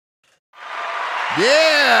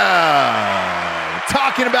Yeah!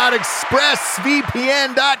 Talking about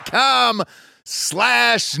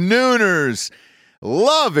expressvpn.com/Nooners.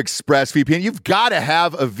 Love ExpressVPN. You've got to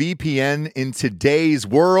have a VPN in today's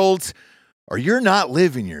world, or you're not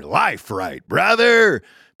living your life right, brother.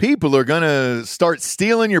 People are going to start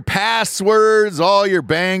stealing your passwords, all your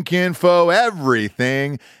bank info,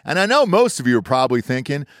 everything. And I know most of you are probably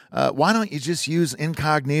thinking, why don't you just use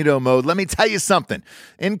incognito mode? Let me tell you something.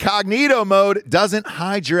 Incognito mode doesn't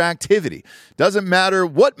hide your activity. Doesn't matter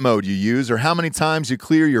what mode you use or how many times you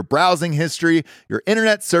clear your browsing history, your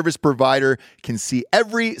internet service provider can see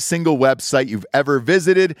every single website you've ever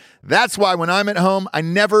visited. That's why when I'm at home, I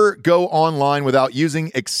never go online without using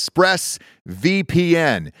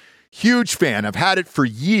ExpressVPN. Huge fan. I've had it for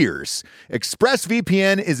years.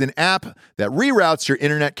 ExpressVPN is an app that reroutes your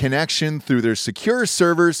internet connection through their secure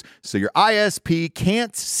servers so your ISP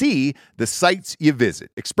can't see the sites you visit.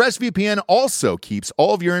 ExpressVPN also keeps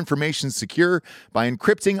all of your information secure by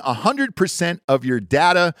encrypting 100% of your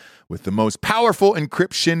data with the most powerful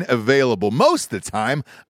encryption available. Most of the time,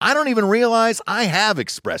 I don't even realize I have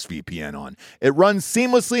ExpressVPN on. It runs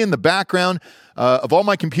seamlessly in the background of all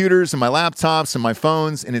my computers and my laptops and my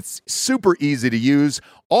phones, and it's super easy to use.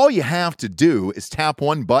 All you have to do is tap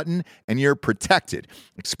one button and you're protected.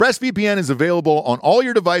 ExpressVPN is available on all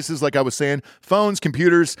your devices, like I was saying, phones,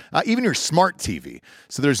 computers, even your smart TV.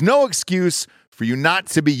 So there's no excuse for you not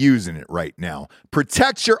to be using it right now.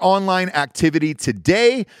 Protect your online activity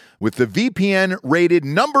today with the VPN rated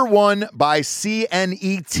 #1 by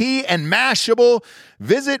CNET and Mashable.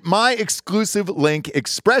 Visit my exclusive link,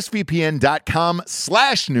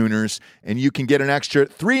 expressvpn.com/Nooners, and you can get an extra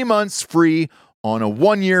 3 months free on a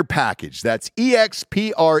 1-year package. That's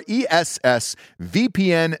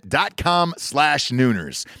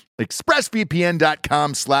expressvpn.com/Nooners.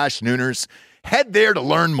 expressvpn.com/Nooners. Head there to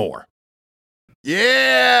learn more.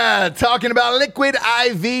 Yeah, talking about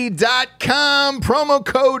liquidiv.com, promo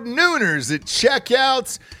code Nooners at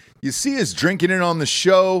checkout. You see us drinking it on the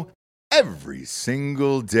show every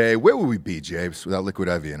single day. Where would we be, Jabes, without Liquid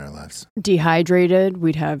IV in our lives? Dehydrated,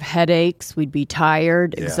 we'd have headaches, we'd be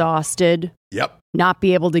tired, exhausted. Yep. Not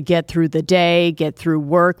be able to get through the day, get through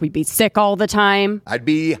work. We'd be sick all the time. I'd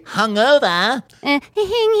be hungover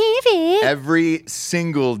every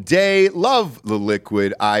single day. Love the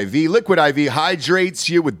Liquid IV. Liquid IV hydrates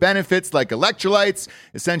you with benefits like electrolytes,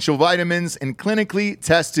 essential vitamins, and clinically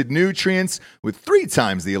tested nutrients with 3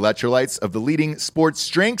 times the electrolytes of the leading sports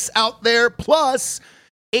drinks out there, plus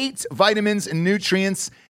 8 vitamins and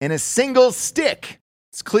nutrients in a single stick.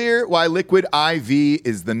 It's clear why Liquid IV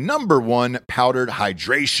is the #1 powdered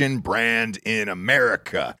hydration brand in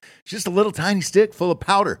America. Just a little tiny stick full of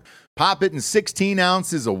powder. Pop it in 16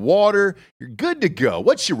 ounces of water. You're good to go.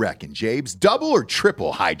 What you reckon, Jabes? Double or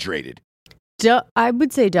triple hydrated? I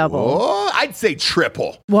would say double. Oh, I'd say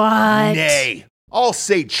triple. What? Nay, I'll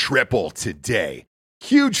say triple today.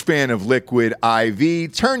 Huge fan of Liquid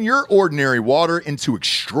IV. Turn your ordinary water into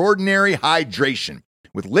extraordinary hydration.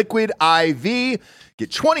 With Liquid IV,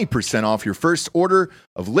 get 20% off your first order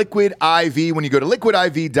of Liquid IV when you go to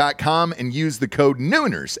liquidiv.com and use the code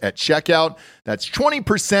Nooners at checkout. That's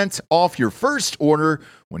 20% off your first order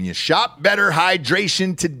when you shop better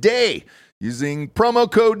hydration today using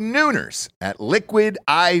promo code Nooners at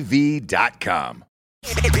liquidiv.com.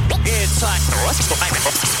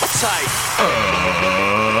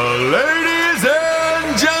 Ladies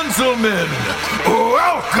and gentlemen,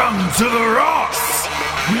 welcome to the Ross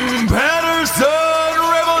Patterson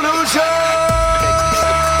Revolution!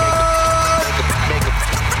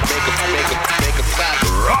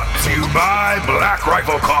 Brought to you by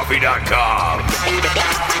BlackRifleCoffee.com.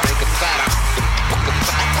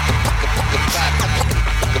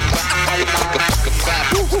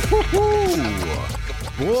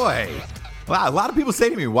 Boy. Wow, a lot of people say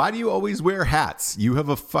to me, why do you always wear hats? You have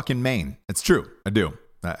a fucking mane. It's true. I do.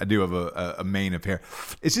 I do have a mane of hair.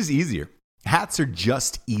 It's just easier. Hats are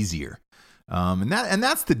just easier. And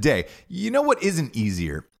that's the day. You know what isn't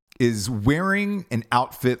easier is wearing an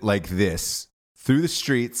outfit like this through the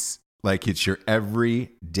streets like it's your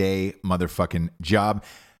everyday motherfucking job.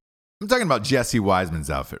 I'm talking about Jesse Wiseman's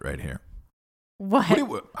outfit right here. What?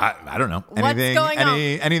 I don't know. What's going on?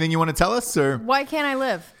 Anything you want to tell us? Or why can't I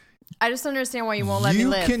live? I just don't understand why you won't let me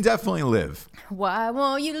live. You can definitely live. Why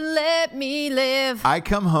won't you let me live? I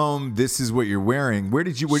come home. This is what you're wearing. Where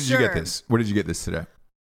did you get this? Where did you get this today?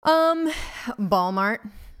 Walmart.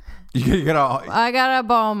 You got I got a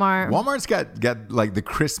Walmart. Walmart's got like the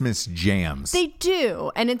Christmas jams. They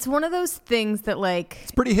do, and it's one of those things that like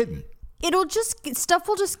it's pretty hidden. Stuff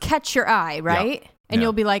will just catch your eye, right? Yeah. And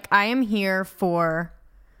you'll be like, I am here for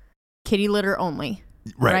kitty litter only.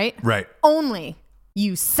 Right. Only.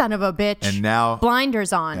 You son of a bitch. And now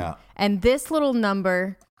blinders on. Yeah. And this little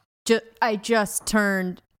number, I just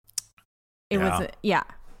turned. It was,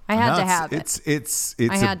 I had to have it.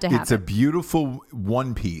 It's a beautiful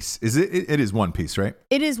one piece. Is it? It is one piece, right?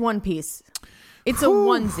 It is one piece. It's a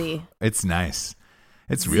onesie. It's nice.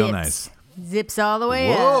 It's real nice. Zips all the way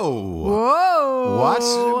Whoa.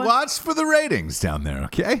 up. Watch for the ratings down there,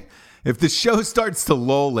 okay? If the show starts to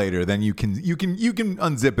lull later, then you can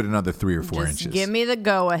unzip it another 3 or 4 inches. Give me the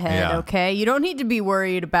go ahead, okay? You don't need to be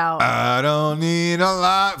worried about. I don't need a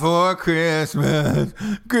lot for Christmas.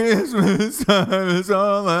 Christmas time is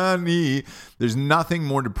all I need. There's nothing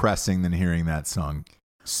more depressing than hearing that song.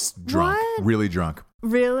 Drunk, really drunk.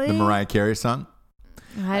 Really? The Mariah Carey song.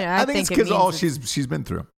 I think it's because all she's been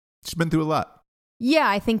through. She's been through a lot. Yeah,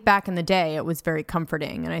 I think back in the day it was very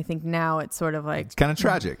comforting, and I think now it's sort of like it's kind of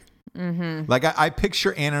tragic. Mm-hmm. Like I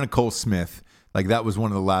picture Anna Nicole Smith, like that was one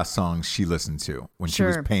of the last songs she listened to when she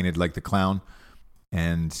was painted like the clown,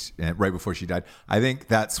 and right before she died. I think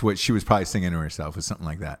that's what she was probably singing to herself, was something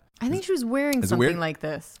like that. I think she was wearing something like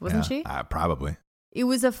this, wasn't she? Probably. It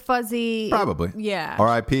was a fuzzy. Probably. Yeah.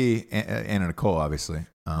 R.I.P. Anna Nicole, obviously.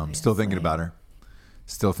 Still thinking about her.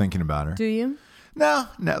 Still thinking about her. Do you? No.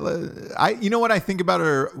 You know what? I think about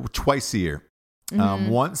her twice a year.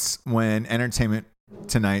 Once when Entertainment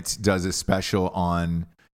Tonight does a special on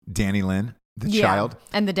Danny Lynn, the child.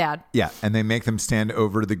 And the dad. Yeah. And they make them stand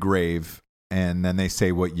over the grave and then they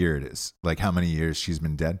say what year it is. Like how many years she's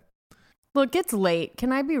been dead. Look, it's late.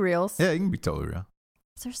 Can I be real? Yeah, you can be totally real.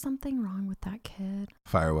 Is there something wrong with that kid?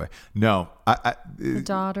 Fire away. No. The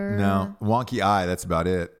daughter? No. Wonky eye. That's about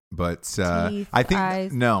it. But teeth, I think,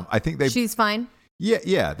 eyes. no, I think She's fine?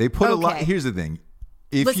 Yeah. They put a lot. Here's the thing.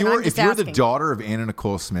 If you're the daughter of Anna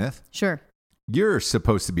Nicole Smith. Sure. You're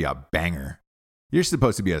supposed to be a banger. You're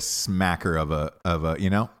supposed to be a smacker of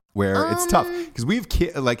a where it's tough because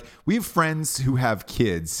we have friends who have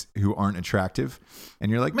kids who aren't attractive, and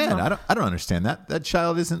you're like, man, I don't understand that. That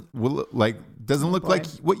child doesn't look like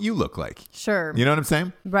what you look like. Sure. You know what I'm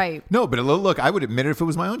saying? Right. No, but look, I would admit it if it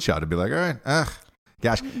was my own child. I'd be like, all right,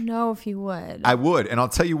 gosh. I don't know if you would. I would, and I'll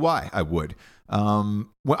tell you why I would.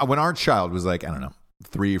 When our child was like, I don't know,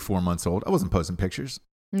 3 or 4 months old, I wasn't posting pictures.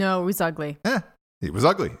 No, it was ugly. It was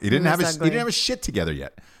ugly. He didn't have his shit together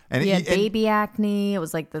yet. And he had baby acne. It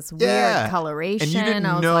was like this weird coloration. And you didn't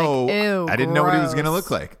I was know. Like, ew, I didn't know what he was going to look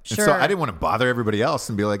like. Sure. And so I didn't want to bother everybody else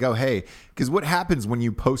and be like, oh, hey. Because what happens when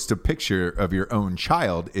you post a picture of your own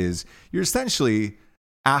child is you're essentially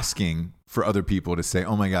asking for other people to say,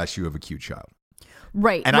 oh my gosh, you have a cute child.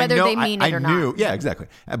 Right. And whether they mean it or not. Yeah, exactly.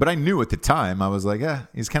 But I knew at the time, I was like,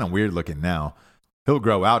 he's kind of weird looking now. He'll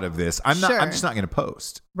grow out of this. I'm just not going to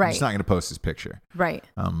post. Right. I'm just not going to post his picture. Right.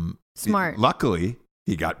 Smart. Luckily,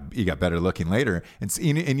 he got better looking later. And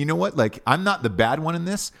you know what? Like, I'm not the bad one in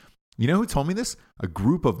this. You know who told me this? A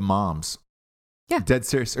group of moms. Yeah. Dead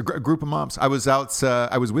serious. A group of moms. I was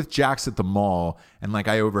I was with Jax at the mall, and like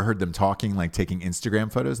I overheard them talking, like taking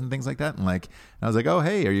Instagram photos and things like that. And I was like, oh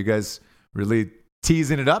hey, are you guys really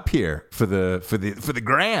teasing it up here for the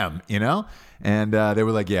gram? You know? And they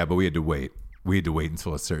were like, yeah, but we had to wait. We had to wait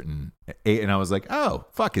until a certain age. And I was like, oh,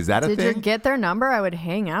 fuck, is that a thing? Did you get their number? I would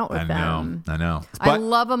hang out with them. I know. But I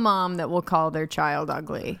love a mom that will call their child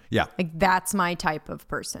ugly. Yeah. Like, that's my type of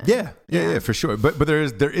person. Yeah, for sure. But there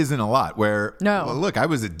isn't a lot where, no. Well, look,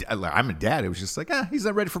 I'm a dad. It was just like, he's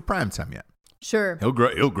not ready for prime time yet. Sure.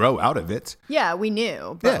 He'll grow out of it. Yeah, we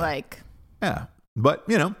knew. But Yeah. But,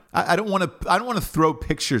 I don't want to throw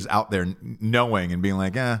pictures out there knowing and being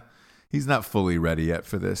like, he's not fully ready yet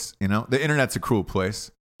for this. The internet's a cruel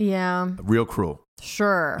place. Yeah. Real cruel.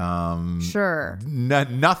 Sure. Sure.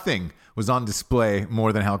 Nothing was on display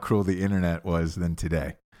more than how cruel the internet was than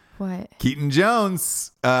today. What? Keaton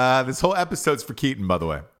Jones. This whole episode's for Keaton, by the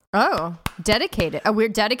way. Oh, dedicated. We're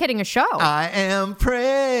dedicating a show. I am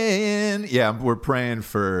praying. Yeah, we're praying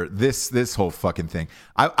for this whole fucking thing.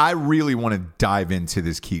 I really want to dive into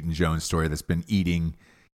this Keaton Jones story that's been eating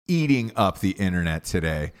up the internet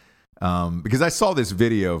today. Because I saw this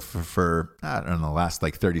video for I don't know, the last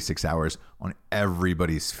like 36 hours on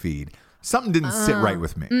everybody's feed. Something didn't sit right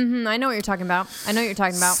with me. Mm-hmm, I know what you're talking about.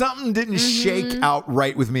 Something didn't shake out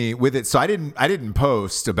right with me with it. So I didn't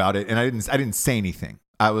post about it, and I didn't say anything.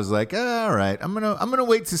 I was like, all right, I'm gonna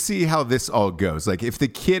wait to see how this all goes. Like, if the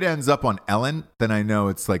kid ends up on Ellen, then I know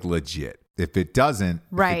it's like legit. If it doesn't,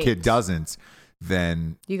 if the kid doesn't,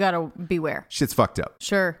 then you gotta beware. Shit's fucked up.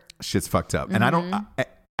 Sure. Shit's fucked up, and I don't.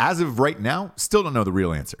 As of right now, still don't know the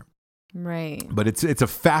real answer. Right. But it's a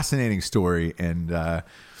fascinating story, and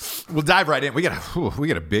we'll dive right in. We got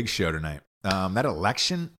a big show tonight. That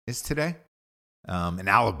election is today. In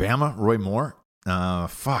Alabama, Roy Moore.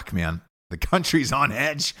 Fuck, man. The country's on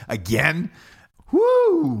edge again.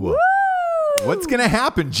 Woo! What's going to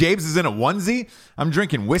happen? James is in a onesie. I'm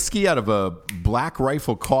drinking whiskey out of a Black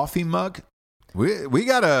Rifle coffee mug. We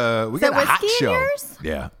got a hot show. Yours?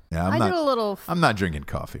 Yeah. I'm not drinking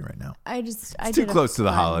coffee right now. It's too close to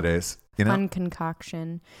the holidays. Fun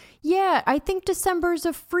concoction. Yeah, I think December's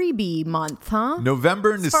a freebie month, huh?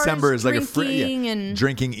 November and December is like a free and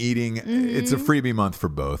drinking, eating. It's a freebie month for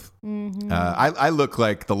both. I look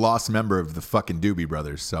like the lost member of the fucking Doobie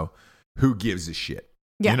Brothers. So who gives a shit?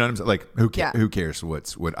 Yeah. You know what I'm saying? Like who cares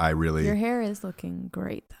what I really. Your hair is looking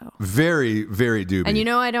great though. Very, very Doobie. And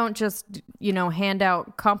I don't just hand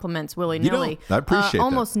out compliments willy nilly. I appreciate that.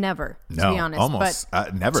 Almost never, to be honest. Almost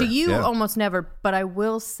but never. To you, almost never. But I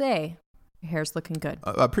will say, your hair's looking good.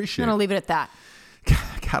 I appreciate it. I'm gonna leave it at that.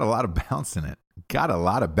 Got a lot of bounce in it.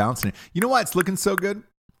 You know why it's looking so good?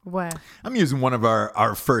 What? I'm using one of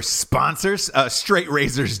our first sponsors,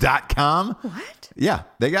 straightrazors.com. What? Yeah,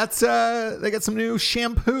 they got some new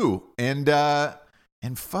shampoo and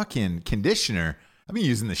fucking conditioner. I've been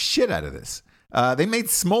using the shit out of this. They made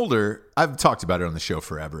Smolder. I've talked about it on the show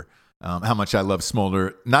forever. How much I love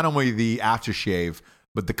Smolder. Not only the aftershave,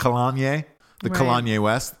 but the Cologne, Cologne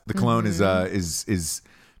West. The cologne is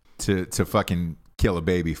to fucking kill a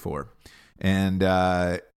baby for. And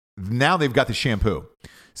now they've got the shampoo.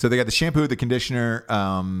 So they got the shampoo, the conditioner,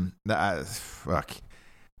 the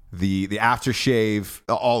aftershave,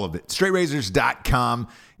 all of it. StraightRazors.com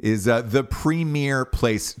is the premier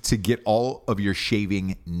place to get all of your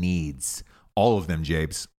shaving needs. All of them,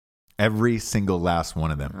 Jabes. Every single last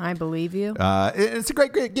one of them. I believe you. It's a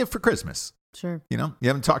great gift for Christmas. Sure. You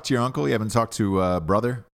haven't talked to your uncle. You haven't talked to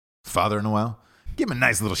brother, father in a while. Give him a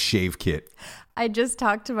nice little shave kit. I just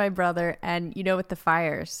talked to my brother, and with the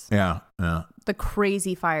fires. Yeah. The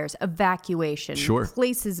crazy fires, evacuation. Sure.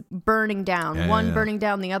 Places burning down. One burning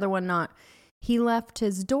down, the other one not. He left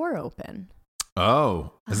his door open.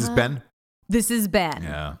 Oh, is this Ben? This is Ben.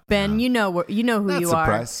 Yeah. Ben, you know who not you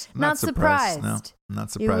surprised. are. Not surprised. No, I'm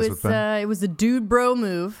not surprised with Ben. It was a dude bro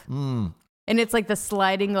move. And it's like the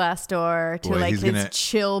sliding glass door to his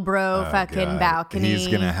chill bro fucking balcony. He's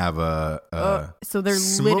going to have a so they're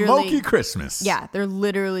smoky literally Christmas. Yeah, they're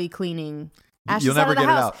literally cleaning ashes You'll never out of the get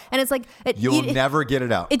house. it out. And it's like you'll never get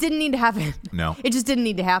it out. It didn't need to happen. No. It just didn't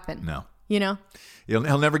need to happen. No.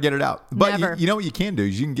 He'll never get it out. But never. You know what you can do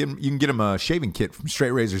is you can get him a shaving kit from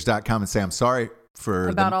straightrazors.com and say, I'm sorry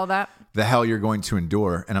for all that. The hell you're going to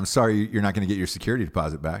endure. And I'm sorry you're not going to get your security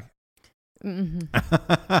deposit back.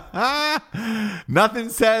 Nothing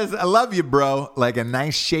says I love you, bro, like a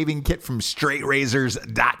nice shaving kit from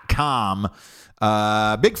straightrazors.com.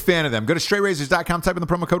 Big fan of them. Go to straightrazors.com, type in the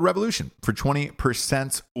promo code REVOLUTION for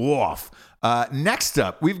 20% off. Next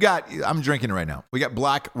up, I'm drinking it right now. We got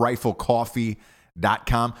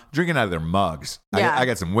blackriflecoffee.com. Drinking out of their mugs. Yeah. I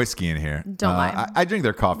got some whiskey in here. Don't lie. I drink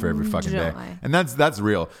their coffee every fucking day. Lie. And that's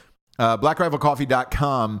real.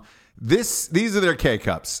 Blackriflecoffee.com. These are their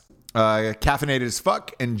K-Cups. Caffeinated as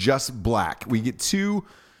fuck and just black. We get two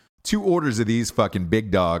orders of these fucking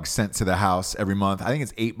big dogs sent to the house every month. I think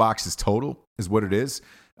it's 8 boxes total is what it is.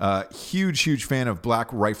 Huge fan of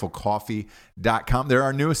blackriflecoffee.com. They're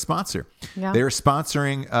our newest sponsor. Yeah. They're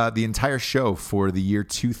sponsoring the entire show for the year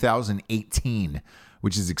 2018,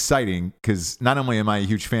 which is exciting because not only am I a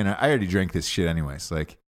huge fan, I already drank this shit anyways.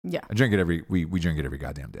 Like, yeah, I drink it we drink it every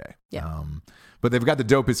goddamn day. Yeah. But they've got the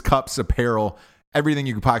dopest cups, apparel, everything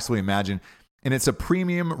you could possibly imagine. And it's a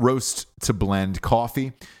premium roast to blend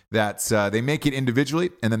coffee that they make it individually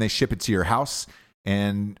and then they ship it to your house.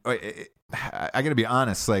 And I got to be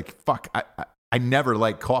honest, like, fuck, I never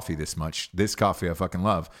liked coffee this much. This coffee I fucking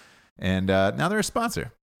love. And now they're a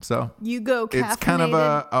sponsor. So you go caffeinated. It's kind of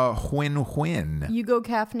a win-win. You go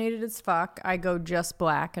caffeinated as fuck. I go just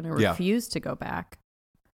black and I refuse to go back.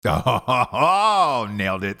 Oh,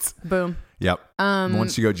 nailed it. Boom. Yep.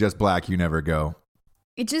 Once you go just black, you never go.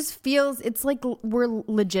 It just feels, it's like we're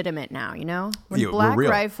legitimate now, When Yeah, Black we're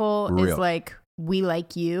real. Rifle We're is real. like, we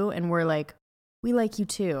like you, and we're like, we like you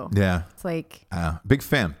too. Yeah. It's like, big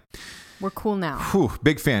fan. we're cool now. Whew,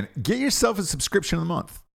 big fan. Get yourself a subscription of the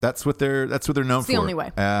month. That's what they're known for. It's the only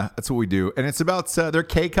way. That's what we do. And it's about their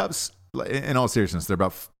K-Cups. In all seriousness, they're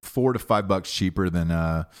about $4 to $5 cheaper than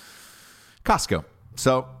Costco.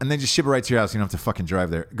 So, and they just ship it right to your house. You don't have to fucking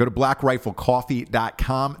drive there. Go to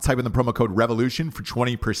blackriflecoffee.com. Type in the promo code REVOLUTION for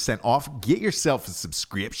 20% off. Get yourself a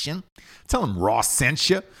subscription. Tell them Ross sent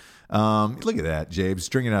you. Look at that, James.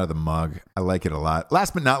 Drinking out of the mug. I like it a lot.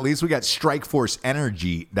 Last but not least, we got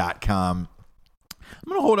StrikeForceEnergy.com. I'm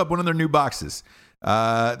going to hold up one of their new boxes.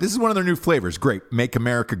 This is one of their new flavors. Grape. Make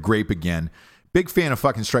America grape again. Big fan of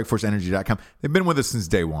fucking StrikeForceEnergy.com. They've been with us since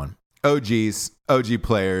day one. OGs, OG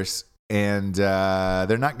players, and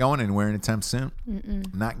they're not going anywhere anytime soon.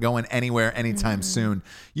 Not going anywhere anytime soon.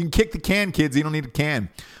 You can kick the can, kids. You don't need a can.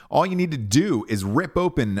 All you need to do is rip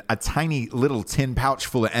open a tiny little tin pouch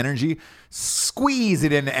full of energy, squeeze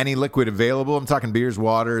it into any liquid available. I'm talking beers,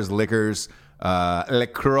 waters, liquors,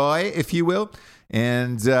 LaCroix, if you will,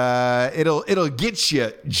 and it'll get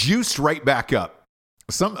you juiced right back up.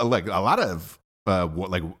 Like a lot of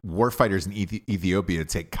like war fighters in Ethiopia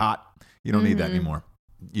take cot. You don't need that anymore.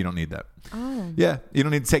 You don't need that. Oh. Yeah, you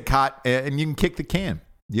don't need to take cot, and you can kick the can.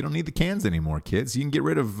 You don't need the cans anymore, kids. You can get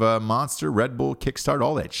rid of Monster, Red Bull, Kickstart,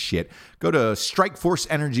 all that shit. Go to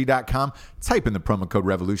StrikeForceEnergy.com. Type in the promo code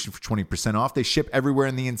REVOLUTION for 20% off. They ship everywhere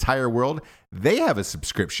in the entire world. They have a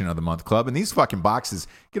subscription of the month club, and these fucking boxes,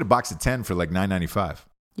 get a box of 10 for like $9.95.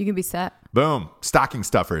 You can be set. Boom. Stocking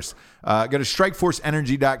stuffers. Go to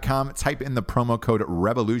StrikeForceEnergy.com. Type in the promo code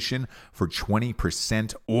REVOLUTION for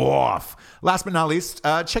 20% off. Last but not least,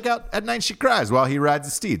 check out At Night She Cries While He Rides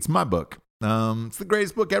the Steed. It's my book. It's the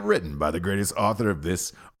greatest book ever written by the greatest author of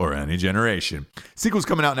this or any generation. Sequel's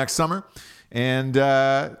coming out next summer. And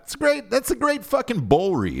it's great. That's a great fucking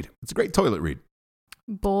bowl read. It's a great toilet read.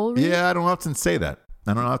 Bowl read? Yeah, I don't often say that.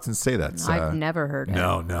 I've never heard it.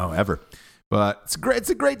 No, ever. But it's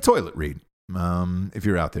a great toilet read. If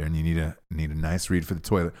you're out there and you need a nice read for the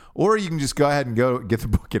toilet, or you can just go ahead and go get the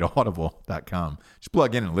book at audible.com. Just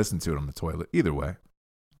plug in and listen to it on the toilet. Either way,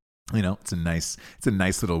 you know, it's a nice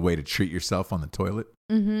little way to treat yourself on the toilet.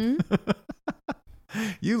 Mm-hmm.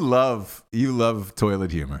 You love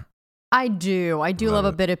toilet humor. I do love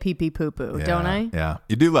a bit of pee pee poo poo, don't I? Yeah,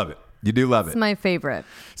 you do love it. It's my favorite.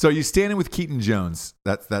 So you standing with Keaton Jones?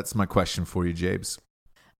 That's my question for you, Jabes.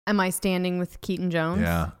 Am I standing with Keaton Jones?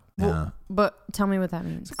 Yeah. Well, but tell me what that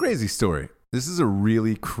means. It's a crazy story. This is a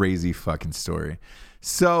really crazy fucking story.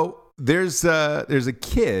 So there's a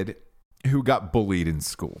kid who got bullied in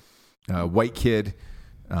school. A white kid,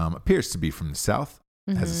 appears to be from the South,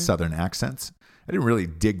 has a Southern accent. I didn't really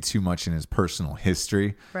dig too much in his personal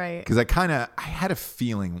history. Right. Because I had a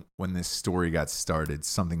feeling when this story got started,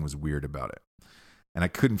 something was weird about it. And I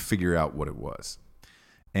couldn't figure out what it was.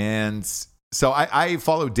 And so I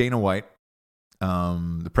followed Dana White,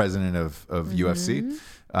 the president of UFC,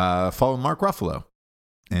 followed Mark Ruffalo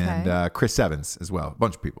and Chris Evans as well, a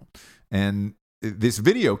bunch of people. And this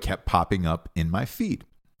video kept popping up in my feed.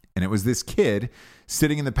 And it was this kid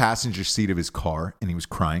sitting in the passenger seat of his car, and he was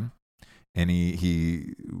crying. And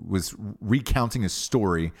he was recounting a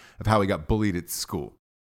story of how he got bullied at school.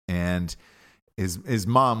 And his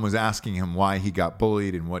mom was asking him why he got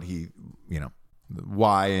bullied and what he,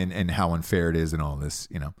 why and how unfair it is and all this,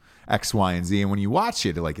 X, Y, and Z. And when you watch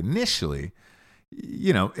it, like initially,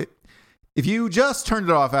 if you just turned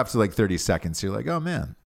it off after like 30 seconds, you're like, oh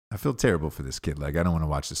man, I feel terrible for this kid. Like, I don't want to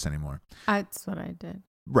watch this anymore. That's what I did.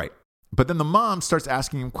 Right. But then the mom starts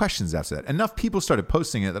asking him questions after that. Enough people started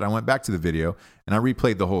posting it that I went back to the video and I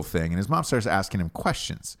replayed the whole thing. And his mom starts asking him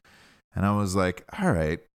questions. And I was like, all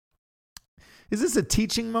right, is this a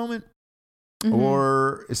teaching moment? Mm-hmm.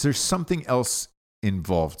 Or is there something else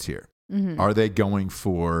involved here? Mm-hmm. Are they going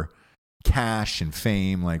for cash and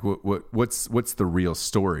fame? Like what's the real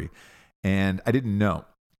story? And I didn't know.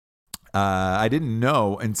 I didn't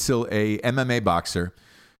know until a MMA boxer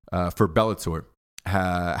for Bellator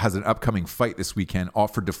has an upcoming fight this weekend,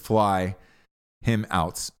 offered to fly him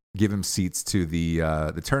out, give him seats to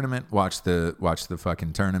the tournament, watch the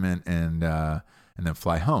fucking tournament, and then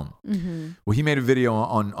fly home. Mm-hmm. Well, he made a video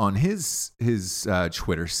on his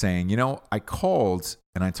Twitter saying, I called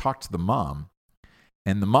and I talked to the mom,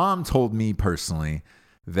 and the mom told me personally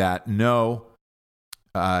that no,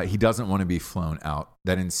 he doesn't want to be flown out.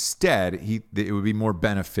 That instead, it would be more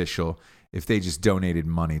beneficial if they just donated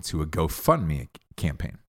money to a GoFundMe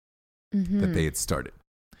campaign that they had started.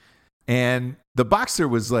 And the boxer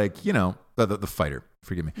was like, the fighter,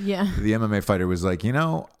 forgive me. Yeah. The MMA fighter was like,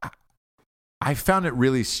 I found it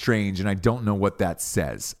really strange, and I don't know what that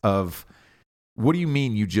says. Of what do you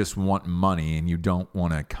mean you just want money and you don't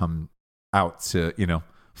want to come out to,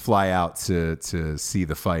 fly out to see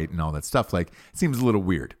the fight and all that stuff? Like, it seems a little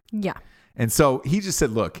weird. Yeah. And so he just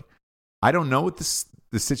said, look, I don't know what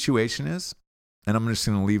the situation is, and I'm just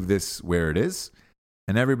going to leave this where it is,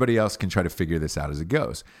 and everybody else can try to figure this out as it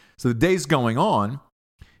goes. So the day's going on,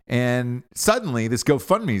 and suddenly this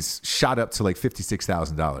GoFundMe's shot up to like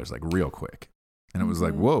 $56,000, like real quick. And it was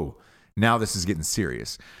like, whoa, now this is getting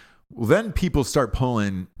serious. Well, then people start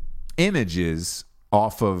pulling images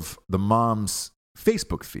off of the mom's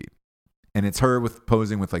Facebook feed. And it's her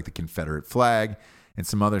posing with like the Confederate flag and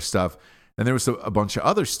some other stuff. And there was a bunch of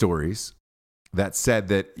other stories that said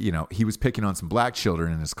that, he was picking on some black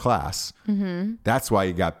children in his class. Mm-hmm. That's why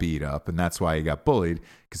he got beat up, and that's why he got bullied,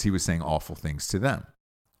 because he was saying awful things to them.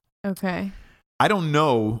 Okay. I don't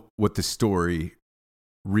know what the story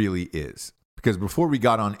really is, because before we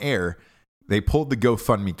got on air, they pulled the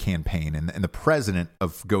GoFundMe campaign, and the president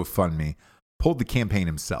of GoFundMe pulled the campaign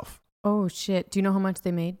himself. Oh, shit. Do you know how much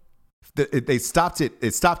they made? They stopped it.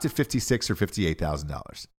 It stopped at $56,000 or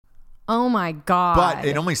 $58,000. Oh my God. But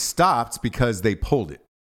it only stopped because they pulled it.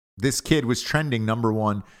 This kid was trending number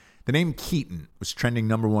one. The name Keaton was trending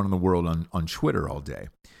number one in the world on Twitter all day.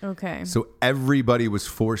 Okay. So everybody was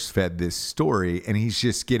force-fed this story, and he's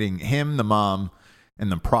just getting, him, the mom,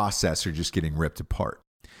 and the process are just getting ripped apart.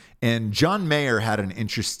 And John Mayer had an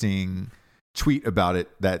interesting tweet about it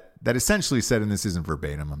that essentially said, and this isn't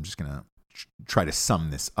verbatim, I'm just going to try to sum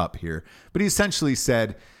this up here, but he essentially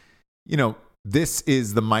said, this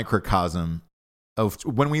is the microcosm of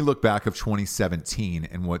when we look back of 2017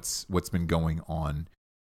 and what's been going on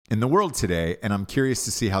in the world today. And I'm curious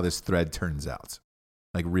to see how this thread turns out,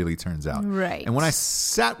 like really turns out. Right. And when I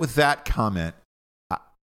sat with that comment,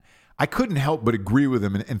 I couldn't help but agree with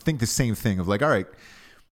him and think the same thing of like, all right,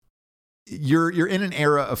 you're in an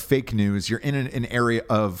era of fake news. You're in an era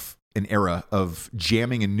of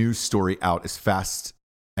jamming a news story out as fast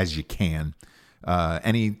as you can.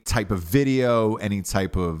 Any type of video, any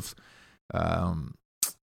type of or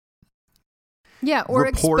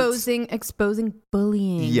exposing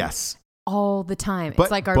bullying. Yes, all the time. It's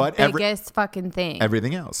like our biggest fucking thing.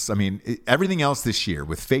 Everything else. I mean, everything else this year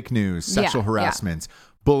with fake news, sexual harassment,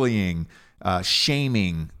 bullying,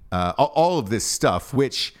 shaming, all of this stuff.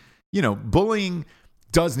 Which bullying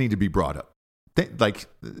does need to be brought up. Like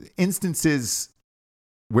instances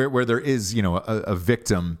where there is a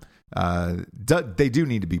victim. They do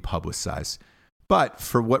need to be publicized, but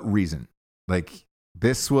for what reason? Like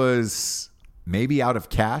this was maybe out of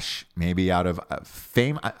cash, maybe out of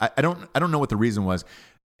fame. I don't know what the reason was,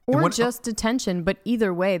 or just attention. But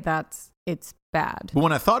either way, it's bad. But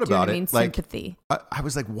when I thought about it, sympathy. I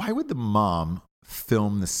was like, why would the mom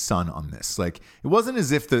film the son on this? Like it wasn't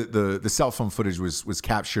as if the cell phone footage was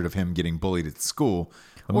captured of him getting bullied at school.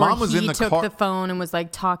 The mom was in the car. He took the phone and was like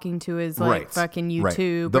talking to his fucking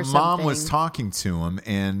YouTube. The mom was talking to him,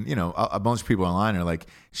 and a bunch of people online are like,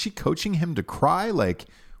 "Is she coaching him to cry? Like,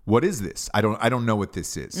 what is this? I don't know what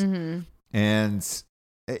this is." Mm-hmm. And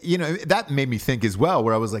that made me think as well,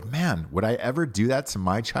 where I was like, "Man, would I ever do that to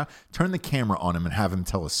my child? Turn the camera on him and have him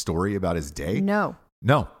tell a story about his day?" No,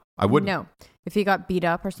 I wouldn't. No, if he got beat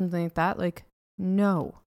up or something like that, like,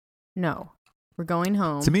 no, we're going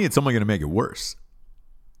home. To me, it's only going to make it worse.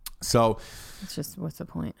 So it's just, what's the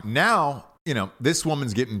point? Now, this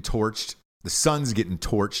woman's getting torched. The son's getting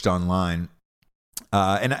torched online.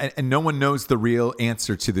 And no one knows the real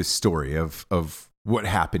answer to this story of what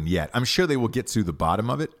happened yet. I'm sure they will get to the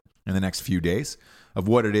bottom of it in the next few days of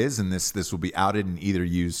what it is. And this will be outed and either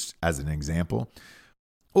used as an example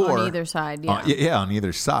or on either side. Yeah. On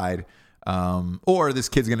either side. Or this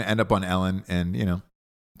kid's going to end up on Ellen and,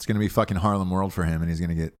 it's going to be fucking Harlem World for him and he's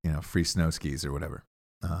going to get, free snow skis or whatever.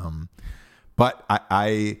 But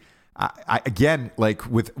I again, like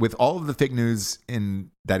with all of the fake news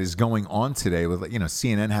that is going on today, with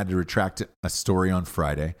CNN had to retract a story on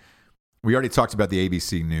Friday. We already talked about the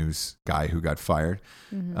ABC News guy who got fired.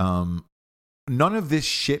 Mm-hmm. None of this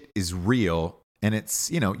shit is real, and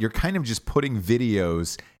it's you're kind of just putting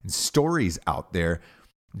videos and stories out there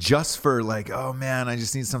just for like, oh man, I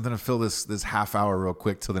just need something to fill this half hour real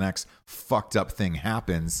quick till the next fucked up thing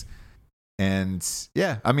happens. And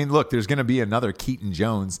yeah, I mean, look, there's going to be another Keaton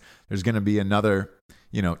Jones. There's going to be another,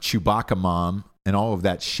 Chewbacca mom and all of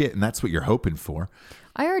that shit. And that's what you're hoping for.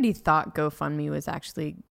 I already thought GoFundMe was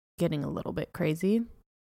actually getting a little bit crazy.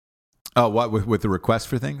 Oh, what with the request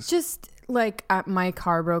for things? Just like my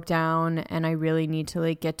car broke down and I really need to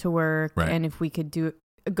like get to work. Right. And if we could do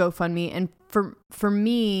a GoFundMe. And for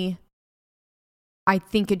me, I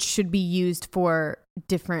think it should be used for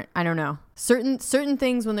different, I don't know, certain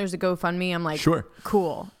things. When there's a GoFundMe, I'm like, sure,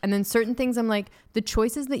 cool. And then certain things I'm like, the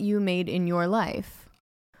choices that you made in your life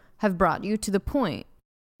have brought you to the point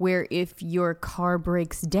where if your car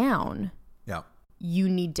breaks down, you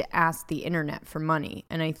need to ask the internet for money.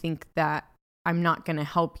 And I think that I'm not going to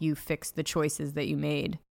help you fix the choices that you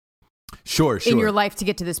made in your life to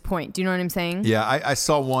get to this point. Do you know what I'm saying? Yeah, I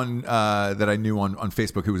saw one that I knew on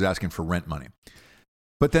Facebook who was asking for rent money.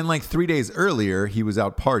 But then like 3 days earlier, he was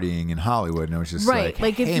out partying in Hollywood, and I was just like, hey,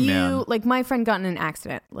 if man. Like my friend got in an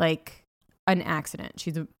accident.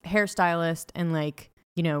 She's a hairstylist, and like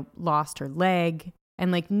lost her leg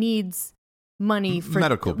and like needs money for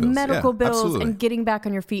medical bills, bills and getting back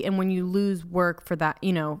on your feet. And when you lose work for that,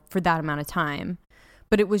 for that amount of time,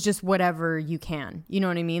 but it was just whatever you can, you know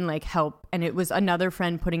what I mean? Like help. And it was another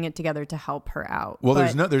friend putting it together to help her out. Well,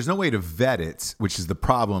 there's no way to vet it, which is the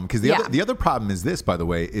problem. Because the other problem is this, by the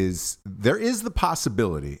way, is there is the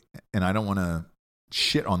possibility, and I don't want to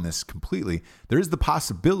shit on this completely. There is the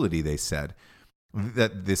possibility, they said,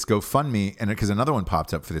 that this GoFundMe, and because another one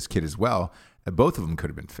popped up for this kid as well, that both of them could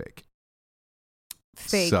have been fake.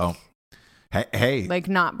 So, hey, like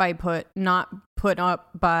not put up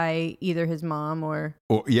by either his mom or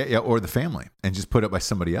the family, and just put up by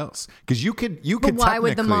somebody else. Because you could. But why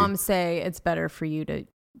would the mom say it's better for you to?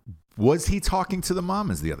 Was he talking to the mom?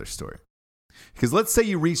 Is the other story. Because let's say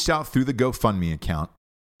you reached out through the GoFundMe account,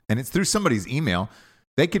 and it's through somebody's email.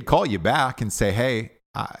 They could call you back and say, "Hey."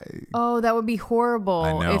 That would be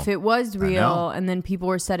horrible if it was real, and then people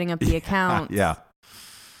were setting up the accounts. Yeah.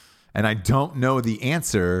 And I don't know the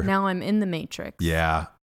answer. Now I'm in the Matrix. Yeah.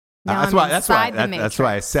 That's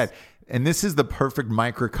why I said, and this is the perfect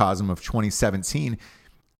microcosm of 2017.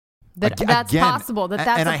 That's possible. That's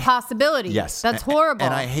a possibility. Yes. That's horrible.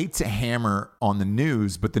 And I hate to hammer on the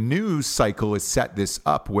news, but the news cycle has set this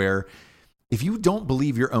up where if you don't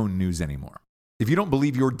believe your own news anymore, if you don't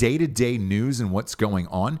believe your day-to-day news and what's going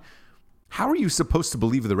on, how are you supposed to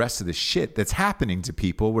believe the rest of the shit that's happening to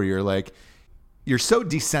people where you're like, you're so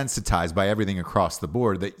desensitized by everything across the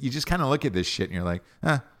board that you just kind of look at this shit and you're like,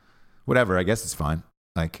 whatever, I guess it's fine.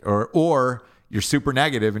 Like, or you're super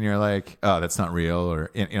negative and you're like, oh, that's not real. Or,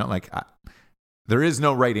 there is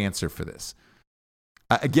no right answer for this.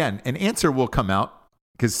 Again, an answer will come out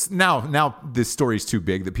because now this story's too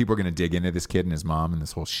big that people are going to dig into this kid and his mom and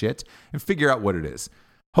this whole shit and figure out what it is.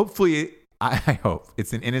 Hopefully, I hope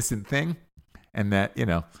it's an innocent thing and that,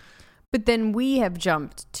 But then we have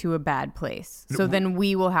jumped to a bad place. So then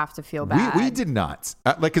we will have to feel bad. We did not.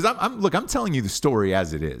 Because I'm telling you the story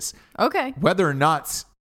as it is. Okay. Whether or not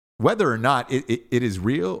it is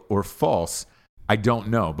real or false, I don't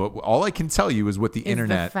know. But all I can tell you is what the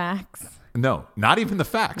internet. The facts. No, not even the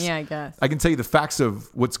facts. Yeah, I guess. I can tell you the facts of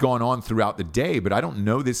what's going on throughout the day, but I don't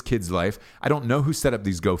know this kid's life. I don't know who set up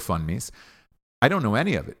these GoFundMes. I don't know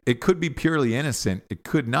any of it. It could be purely innocent. It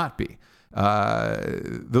could not be.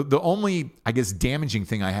 The only, I guess, damaging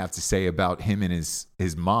thing I have to say about him and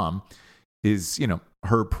his mom is,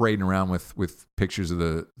 her parading around with pictures of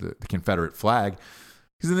the Confederate flag.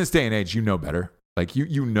 Because in this day and age, you know better. Like,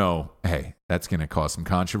 hey, that's going to cause some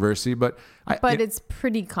controversy. But it's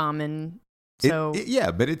pretty common. So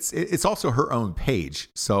but it's also her own page.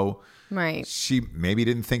 So right, she maybe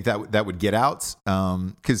didn't think that would get out.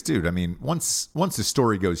 Because, dude, I mean, once the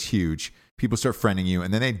story goes huge, people start friending you,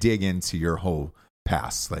 and then they dig into your whole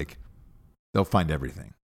past. Like, they'll find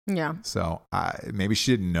everything. Yeah. So maybe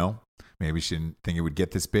she didn't know. Maybe she didn't think it would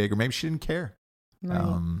get this big, or maybe she didn't care.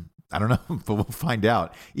 Right. I don't know, but we'll find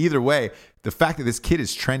out. Either way, the fact that this kid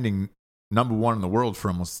is trending number one in the world for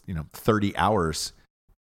almost 30 hours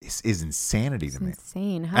is insanity to me.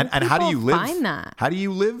 Insane. How do you live? Find that? How do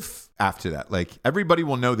you live after that? Like, everybody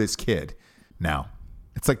will know this kid now.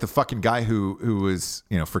 It's like the fucking guy who was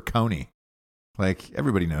for Coney. Like,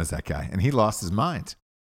 everybody knows that guy, and he lost his mind.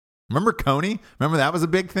 Remember Coney? Remember that was a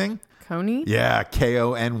big thing? Coney? Yeah,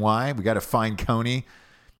 Kony. We got to find Coney.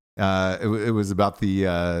 It was about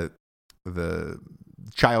the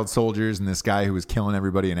child soldiers and this guy who was killing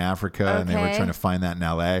everybody in Africa, and they were trying to find that in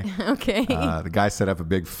LA. Okay. The guy set up a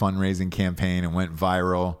big fundraising campaign and went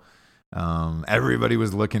viral. Everybody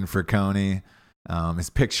was looking for Coney. His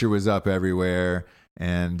picture was up everywhere.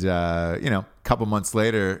 And, a couple months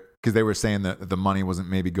later, because they were saying that the money wasn't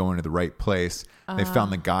maybe going to the right place, they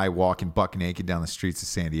found the guy walking buck naked down the streets of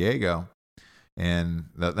San Diego. And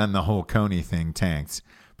then the whole Coney thing tanked.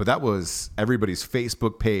 But that was everybody's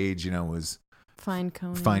Facebook page, was Find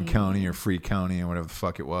Coney or Free Coney or whatever the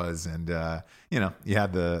fuck it was. And, you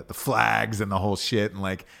had the flags and the whole shit. And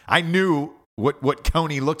like, I knew what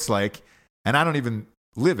Coney looks like. And I don't even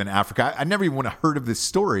live in Africa. I never even would have heard of this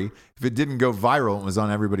story if it didn't go viral and was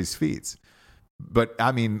on everybody's feeds. But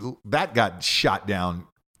I mean, that got shot down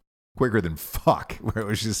quicker than fuck, where it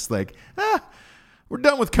was just like, we're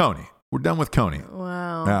done with Coney. We're done with Coney.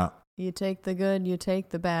 Wow. Yeah. You take the good, you take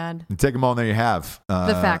the bad. You take them all, and there you have.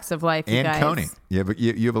 The facts of life, you guys. And Coney.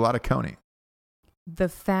 You have a lot of Coney. The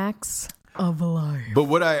facts of life. But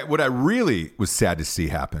what I really was sad to see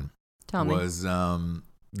happen was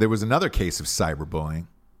there was another case of cyberbullying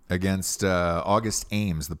against August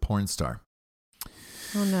Ames, the porn star.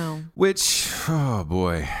 Oh, no. Which, oh,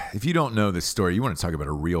 boy. If you don't know this story, you want to talk about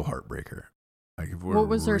a real heartbreaker. What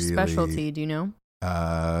was her specialty? Do you know?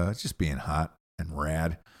 Just being hot and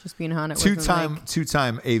rad. Just being hot. Two-time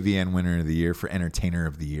AVN winner of the year for Entertainer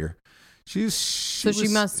of the Year. She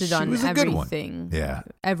must have done everything. Yeah.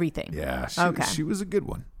 Everything. Yeah. She was a good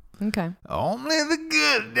one. Okay. Only the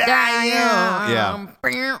good die young.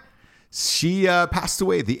 Yeah. She passed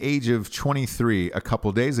away at the age of 23 a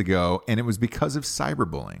couple days ago, and it was because of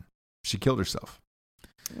cyberbullying. She killed herself.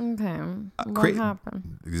 Okay. What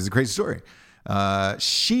happened? This is a crazy story.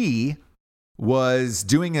 She was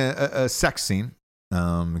doing a sex scene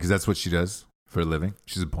because that's what she does for a living.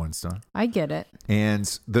 She's a porn star. I get it.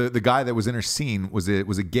 And the guy that was in her scene was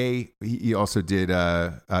a gay. He also did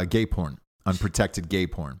gay porn, unprotected gay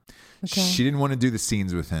porn. Okay. She didn't want to do the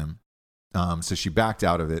scenes with him, so she backed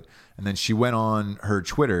out of it. And then she went on her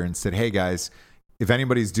Twitter and said, "Hey guys, if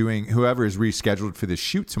anybody's whoever is rescheduled for this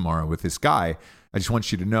shoot tomorrow with this guy, I just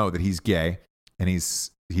want you to know that he's gay and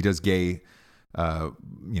he does gay,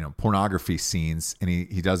 pornography scenes, and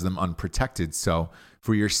he does them unprotected. So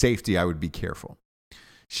for your safety, I would be careful."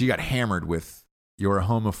 She got hammered with "you're a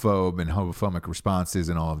homophobe" and homophobic responses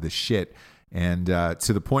and all of this shit, and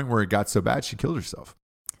to the point where it got so bad she killed herself.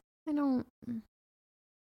 I don't.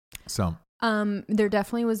 So. There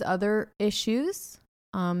definitely was other issues.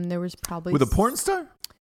 There was probably with a porn star.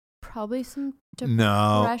 Probably some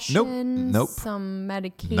depression, nope. Some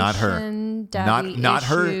medication, not her, daddy not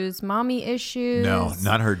issues, her. Mommy issues. No,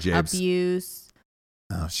 not her, James. Abuse.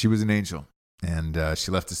 No, she was an angel, and she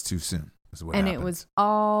left us too soon. It was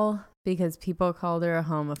all because people called her a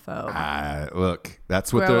homophobe. Look,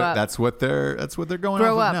 that's what they're going.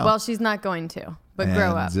 Grow up. Now. Well, she's not going to, but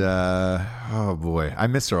grow up. Oh boy, I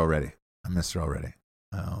miss her already.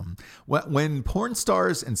 When porn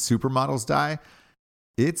stars and supermodels die,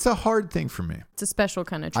 it's a hard thing for me. It's a special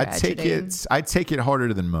kind of tragedy. I'd take it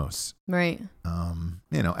harder than most. Right. And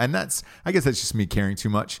I guess that's just me caring too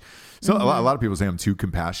much. So a lot of people say I'm too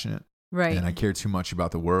compassionate. Right. And I care too much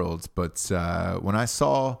about the world. But when I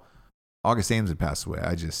saw August Ames had passed away,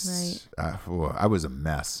 I was a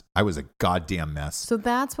mess. I was a goddamn mess. So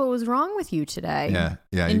that's what was wrong with you today.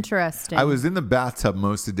 Yeah. Interesting. I was in the bathtub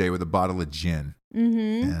most of the day with a bottle of gin.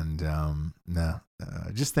 Mm-hmm. And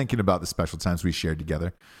just thinking about the special times we shared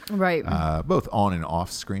together. Right. Both on and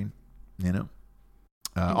off screen,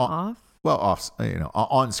 off? Well, off,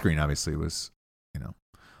 on screen obviously was, a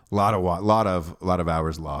lot of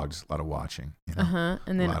hours logged, a lot of watching.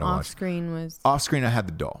 And then off screen was? Off screen I had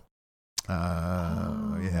the doll.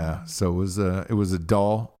 Yeah. So it was a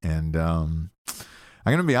doll, and I'm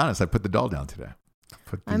gonna be honest. I put the doll down today.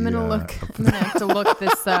 I'm gonna have to look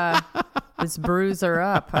this bruiser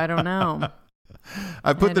up. I don't know.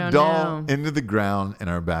 I put the doll into the ground in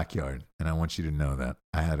our backyard, and I want you to know that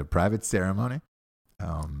I had a private ceremony.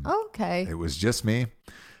 Okay. It was just me.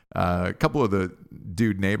 A couple of the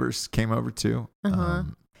dude neighbors came over too.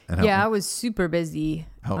 I was super busy.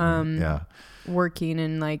 Working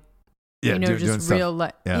and just real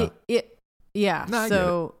life. Yeah.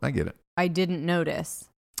 No, I get it. I didn't notice.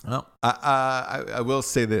 Well, I will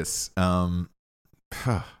say this.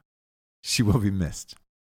 She will be missed.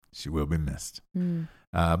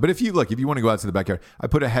 But if you want to go out to the backyard, I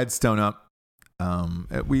put a headstone up.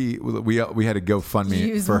 We had a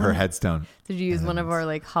GoFundMe for her headstone. Did you use one of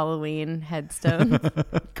our Halloween headstones?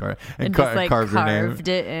 Carved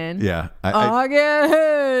it in. Yeah.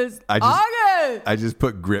 August. I just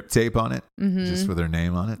put grip tape on it, just with her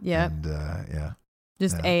name on it. Yeah. And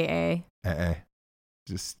just AA. AA.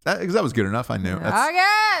 Just because that was good enough. I knew.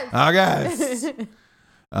 August.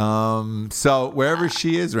 So wherever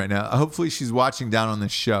she is right now, hopefully she's watching down on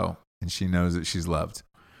this show and she knows that she's loved.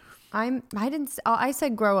 I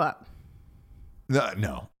said grow up.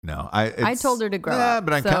 No. I told her to grow up.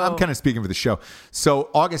 But I'm kind of speaking for the show. So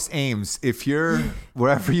August Ames, if you're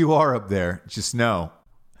wherever you are up there, just know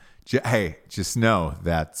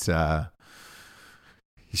that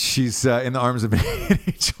she's in the arms of an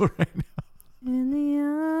angel right now. In the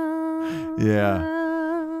arms. Yeah.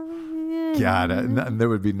 God, there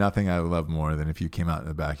would be nothing I love more than if you came out in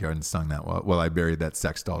the backyard and sung that while I buried that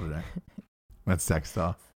sex doll today. That sex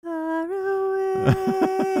doll. Far away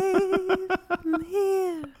from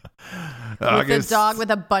here. With a dog with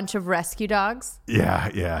a bunch of rescue dogs.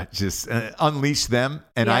 Yeah. Just unleash them.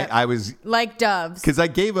 And I was like doves. Because I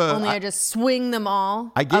gave I just swing them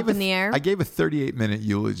all up in the air. I gave a 38-minute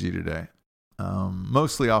eulogy today.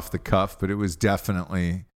 Mostly off the cuff, but it was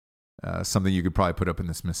definitely something you could probably put up in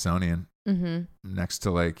the Smithsonian next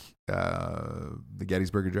to the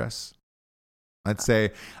Gettysburg Address. I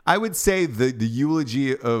would say the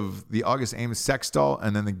eulogy of the August Ames sex doll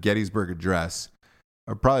and then the Gettysburg Address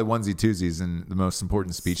are probably onesie twosies and the most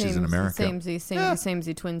important speeches in America.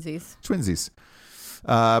 Samesies, twinsies. Twinsies.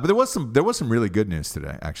 But there was some really good news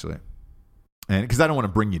today, actually. And because I don't want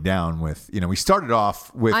to bring you down with, we started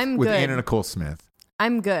off with Anna Nicole Smith.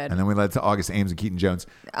 I'm good. And then we led to August Ames and Keaton Jones.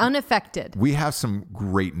 Unaffected. We have some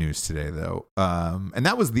great news today, though. And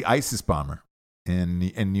that was the ISIS bomber in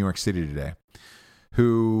New York City today,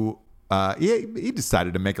 who he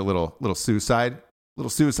decided to make a little suicide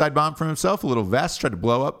bomb for himself, a little vest, tried to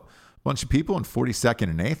blow up a bunch of people in 42nd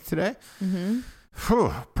and 8th today. Mm-hmm.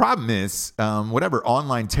 Problem is, whatever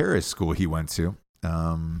online terrorist school he went to,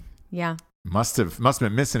 must have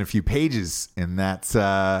been missing a few pages in that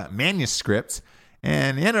manuscript,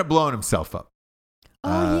 and he ended up blowing himself up.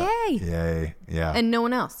 Oh, yay. Yay. Yeah. And no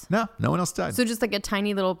one else? No one else died. So just like a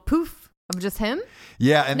tiny little poof of just him?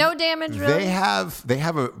 Yeah. And no damage, really? They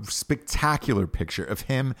have a spectacular picture of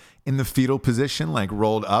him in the fetal position, like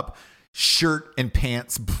rolled up, shirt and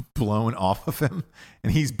pants blown off of him,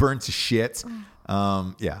 and he's burnt to shit.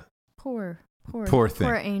 Yeah. Poor thing.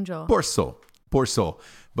 Poor angel. Poor soul.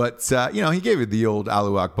 But, he gave it the old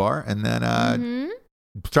Allahu Akbar and then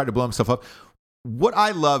tried to blow himself up. What I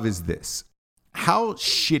love is this. How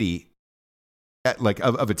shitty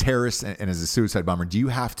of a terrorist and as a suicide bomber do you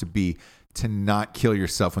have to be to not kill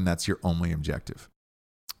yourself when that's your only objective?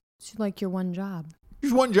 It's like your one job.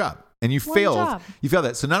 Just one job. And you failed. You failed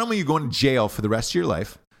that. So not only are you going to jail for the rest of your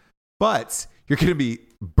life, but you're going to be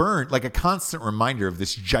burned, like a constant reminder of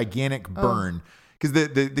this gigantic burn. Because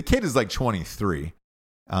the kid is like 23. He's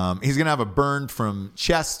going to have a burn from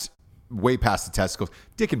chest way past the testicles.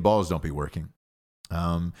 Dick and balls don't be working.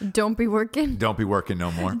 Don't be working? Don't be working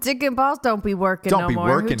no more. Dick and balls don't be working no more. Don't be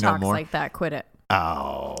working no more. Who talks more. like that? Quit it.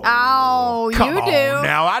 Oh, you do.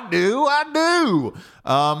 Now I do.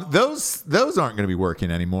 Those aren't going to be working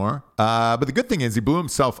anymore. But the good thing is he blew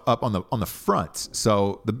himself up on the front.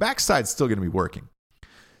 So the backside's still going to be working.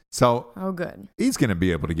 So good. He's going to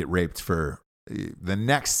be able to get raped for the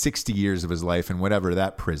next 60 years of his life in whatever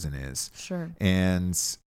that prison is. Sure. And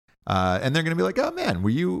they're going to be like, oh man, were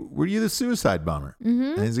you the suicide bomber?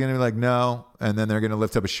 Mm-hmm. And he's going to be like, no. And then they're going to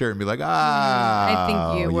lift up a shirt and be like, I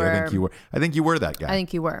think you were. I think you were that guy. I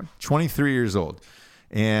think you were. 23 years old.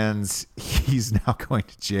 And he's now going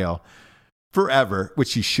to jail forever,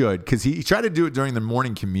 which he should, because he tried to do it during the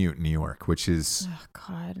morning commute in New York, which is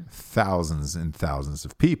thousands and thousands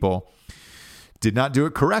of people. Did not do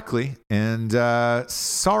it correctly. And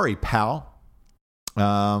sorry, pal.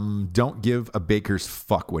 Don't give a baker's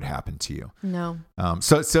fuck what happened to you. No.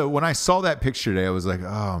 So when I saw that picture today, I was like,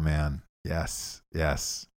 oh man, yes.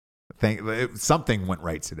 Something went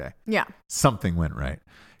right today. Yeah. Something went right.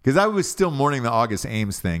 Because I was still mourning the August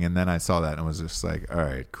Ames thing, and then I saw that and was just like, all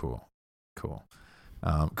right, cool.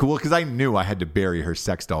 Because I knew I had to bury her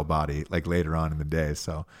sex doll body like later on in the day,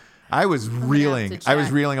 so I was reeling. I was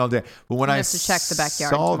reeling all day. But when I have to check the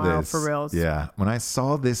backyard saw tomorrow this, for reals. Yeah, when I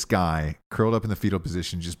saw this guy curled up in the fetal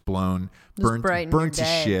position, just burnt to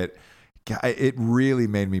shit, it really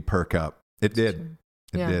made me perk up. It did.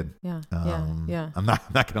 It did. Yeah. I'm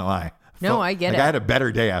not gonna lie. I get it. I had a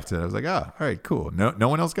better day after that. I was like, oh, all right, cool. No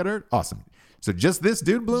one else got hurt. Awesome. So just this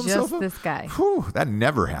dude blew himself up? Just this guy. Whew, that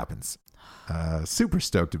never happens. Super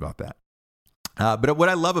stoked about that. But what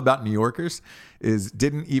I love about New Yorkers is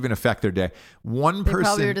didn't even affect their day. One person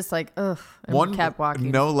probably were just like, ugh, and kept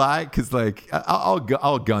walking. No lie, because like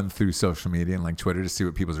I'll gun through social media and like Twitter to see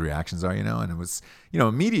what people's reactions are, and it was,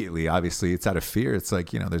 immediately, obviously it's out of fear. It's like,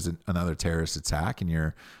 there's another terrorist attack and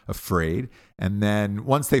you're afraid. And then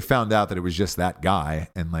once they found out that it was just that guy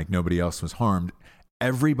and like nobody else was harmed,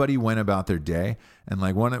 everybody went about their day. And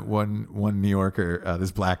like one New Yorker,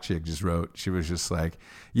 this black chick just wrote, she was just like,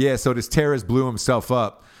 yeah, so this terrorist blew himself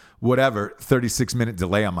up, whatever, 36-minute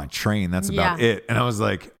delay on my train. That's about it. And I was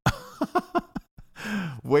like,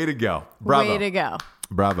 way to go. Bravo. Way to go.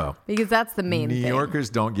 Bravo. Because that's the main thing. New Yorkers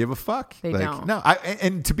don't give a fuck. They don't. No,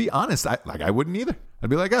 and to be honest, I wouldn't either. I'd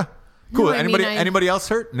be like, cool. No, anybody else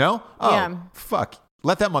hurt? No? Oh, yeah. Fuck.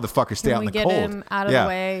 Let that motherfucker stay out in the cold. Get him out of the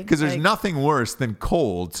way? Because there's nothing worse than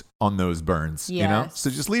cold on those burns, So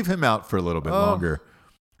just leave him out for a little bit longer.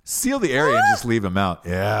 Seal the area and just leave him out.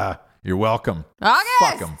 Yeah, you're welcome.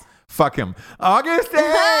 August! Fuck him. August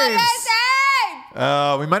Ames!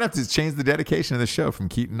 We might have to change the dedication of the show from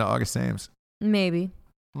Keaton to August Ames. Maybe.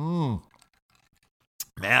 Man,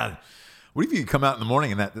 what if you could come out in the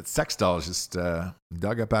morning and that sex doll is just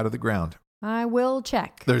dug up out of the ground? I will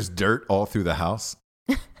check. There's dirt all through the house.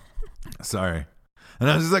 Sorry. And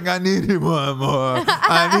I was just like, I needed one more.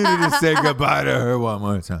 I needed to say goodbye to her one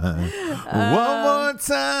more time. One more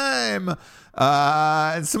time.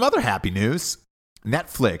 And some other happy news.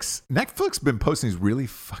 Netflix been posting these really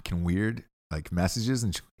fucking weird like messages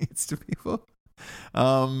and tweets to people.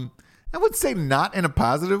 And I would say not in a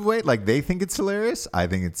positive way. Like they think it's hilarious. I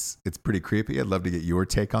think it's pretty creepy. I'd love to get your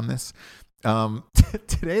take on this.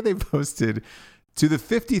 Today they posted to the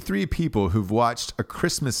 53 people who've watched A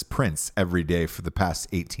Christmas Prince every day for the past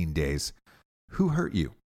 18 days. Who hurt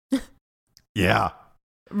you? Yeah.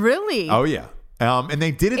 Really? Oh yeah. And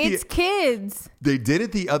they did it. It's kids. They did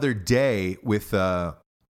it the other day with the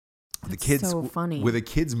kids. So funny. With a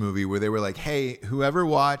kids movie where they were like, "Hey, whoever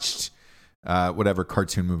watched whatever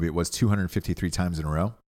cartoon movie it was 253 times in a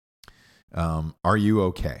row, are you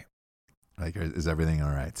okay? Like, is everything all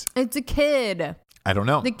right?" It's a kid. I don't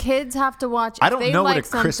know. The kids have to watch. I don't know what a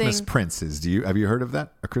Christmas Prince is. Have you heard of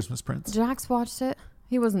that? A Christmas Prince? Jax watched it.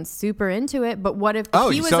 He wasn't super into it, but what if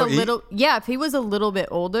he was if he was a little bit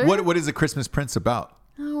older? What is A Christmas Prince about?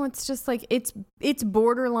 Oh, it's just like it's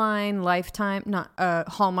borderline Lifetime, not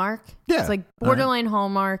Hallmark. Yeah. It's like borderline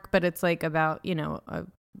Hallmark, but it's like about, a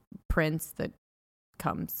prince that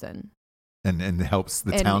comes and helps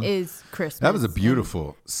the and town. Is Christmas. That was a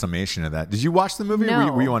beautiful summation of that. Did you watch the movie? No.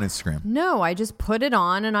 Or were you on Instagram? No, I just put it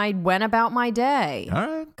on and I went about my day. All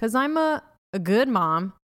right. Because I'm a good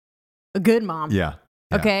mom. A good mom. Yeah.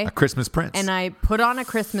 Okay. A Christmas Prince. And I put on A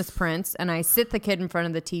Christmas Prince and I sit the kid in front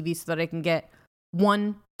of the TV so that I can get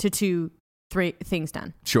 1 to 2, 3 things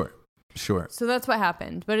done. Sure. So that's what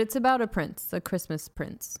happened. But it's about a prince, a Christmas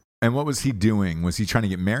prince. And what was he doing? Was he trying to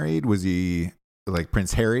get married? Was he like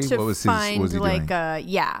Prince Harry? To what was find was he like doing?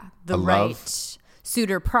 The right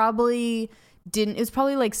suitor. Probably didn't. It was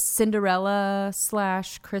probably like Cinderella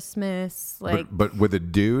 / Christmas. Like, but with a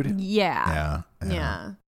dude. Yeah.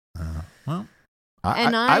 Well,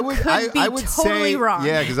 I would totally say, wrong.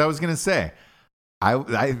 Yeah, because I was gonna say,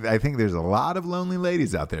 I think there's a lot of lonely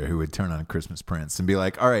ladies out there who would turn on a Christmas Prince and be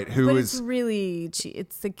like, all right, It's really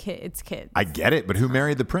it's the kid. It's kids. I get it, but who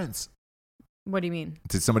married the prince? What do you mean?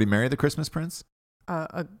 Did somebody marry the Christmas Prince?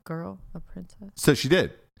 A girl, a princess. So she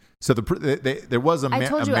did. So there was a marriage. I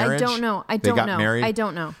told you, I don't know. I don't know. Married. I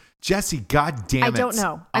don't know. Jesse, goddamn it. I don't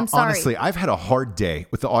know. I'm sorry. Honestly, I've had a hard day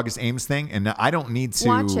with the August Ames thing, and I don't need to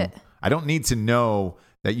watch it. I don't need to know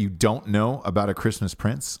that you don't know about A Christmas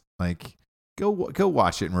Prince. Like, go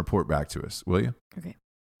watch it and report back to us, will you? Okay.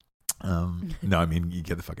 No, I mean, you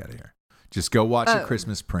get the fuck out of here. Just go watch A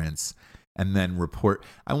Christmas Prince and then report.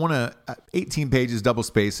 I want 18 pages, double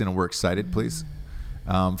space, and we're excited, please.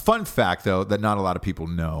 Fun fact, though, that not a lot of people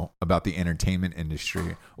know about the entertainment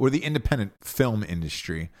industry or the independent film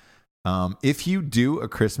industry. If you do a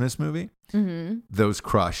Christmas movie, those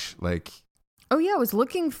crush like. Oh yeah, I was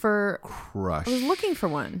looking for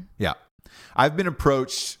one. Yeah. I've been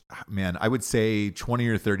approached, man, I would say 20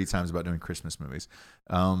 or 30 times about doing Christmas movies.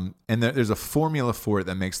 And there's a formula for it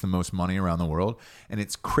that makes the most money around the world, and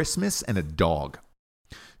it's Christmas and a dog.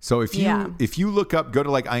 So if you look up, go to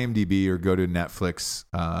like IMDb or go to Netflix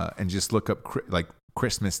and just look up like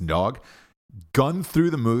Christmas and dog, gun through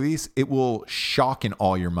the movies, it will shock in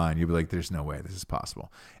all your mind. You'll be like, there's no way this is possible.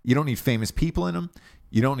 You don't need famous people in them.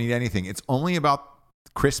 You don't need anything. It's only about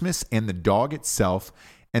Christmas and the dog itself.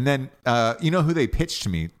 And then, you know who they pitched to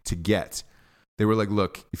me to get? They were like,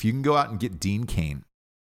 look, if you can go out and get Dean Cain.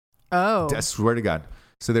 Oh. I swear to God.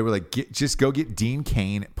 So they were like, just go get Dean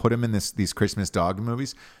Cain, put him in these Christmas dog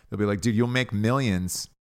movies. They'll be like, dude, you'll make millions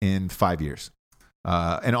in 5 years.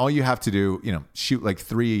 And all you have to do, shoot like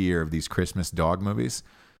 3 a year of these Christmas dog movies.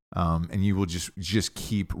 And you will just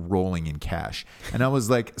keep rolling in cash. And I was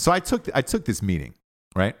like, so I took this meeting,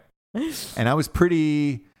 right? And I was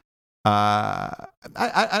pretty...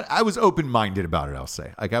 I was open-minded about it, I'll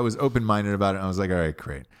say. Like, I was open-minded about it, and I was like, all right,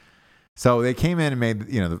 great. So they came in and made,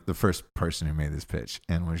 the first person who made this pitch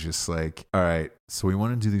and was just like, all right, so we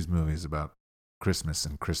want to do these movies about Christmas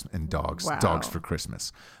and dogs, wow. Dogs for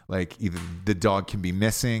Christmas. Like, either the dog can be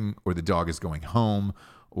missing, or the dog is going home,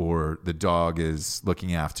 or the dog is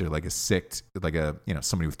looking after like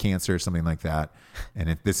somebody with cancer or something like that. And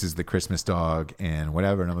if this is the Christmas dog and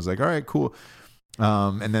whatever. And I was like, all right, cool.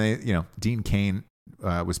 And then Dean Cain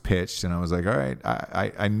was pitched, and I was like, all right,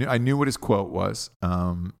 I knew what his quote was.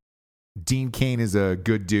 Dean Cain is a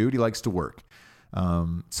good dude. He likes to work.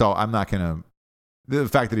 So I'm not gonna. The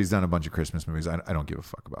fact that he's done a bunch of Christmas movies, I don't give a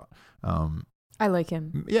fuck about. I like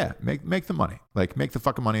him. Yeah, make the money. Like, make the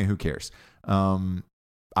fucking money. Who cares? I'm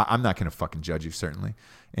not gonna fucking judge you, certainly.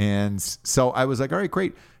 And so I was like, all right,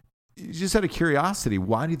 great. Just out of curiosity,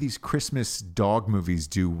 why do these Christmas dog movies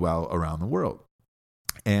do well around the world?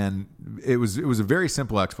 And it was a very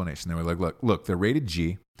simple explanation. They were like, look, they're rated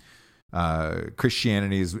G.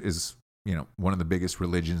 Christianity is one of the biggest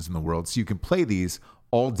religions in the world. So you can play these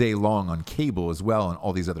all day long on cable as well in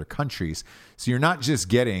all these other countries. So you're not just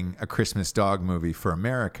getting a Christmas dog movie for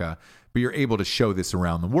America, but you're able to show this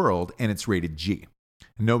around the world, and it's rated G.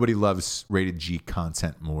 Nobody loves rated G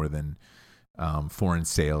content more than foreign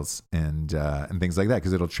sales and things like that,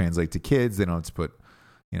 because it'll translate to kids. They don't have to put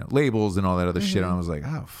labels and all that other shit. And I was like,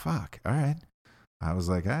 oh fuck, all right. I was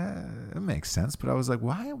like, it makes sense, but I was like,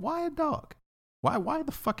 why a dog? Why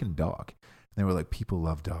the fucking dog? And they were like, people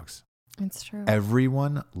love dogs. It's true.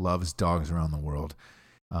 Everyone loves dogs around the world.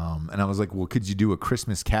 And I was like, well, could you do a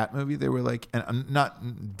Christmas cat movie? They were like, and I'm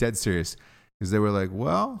not dead serious, because they were like,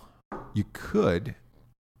 well, you could,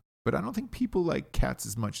 but I don't think people like cats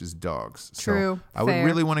as much as dogs. True. So I would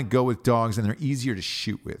really want to go with dogs, and they're easier to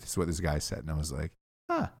shoot with, is what this guy said. And I was like,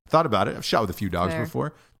 thought about it. I've shot with a few dogs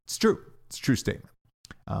before. It's true. It's a true statement.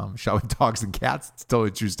 Shot with dogs and cats. It's totally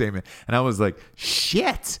a true statement. And I was like,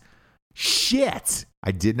 shit.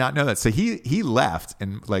 I did not know that. So he left,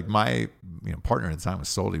 and like my partner at the time was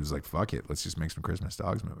sold. He was like, fuck it. Let's just make some Christmas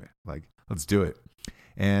Dogs movie. Like, let's do it.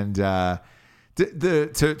 And to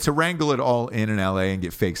wrangle it all in LA and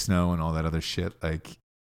get fake snow and all that other shit, like,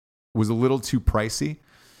 was a little too pricey.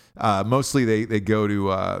 Mostly they go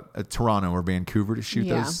to Toronto or Vancouver to shoot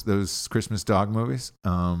those Christmas dog movies.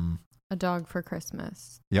 A Dog for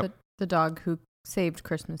Christmas. Yep. The dog who saved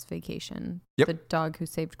Christmas Vacation. Yep. The Dog Who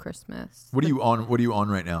Saved Christmas. What are you on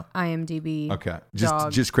right now? IMDb. Okay.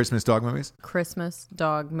 Just Christmas dog movies? Christmas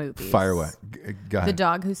dog movies. Fire away. Go ahead. The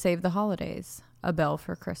Dog Who Saved the Holidays. A Bell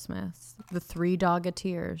for Christmas. The Three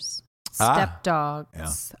Dogateers. Stepdogs. Yeah.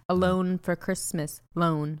 Alone for Christmas.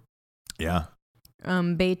 Lone. Yeah.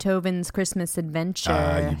 Beethoven's Christmas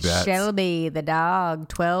Adventure. You bet. Shelby the dog.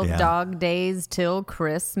 12 dog days till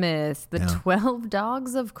Christmas. The 12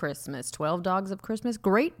 dogs of Christmas. 12 dogs of Christmas.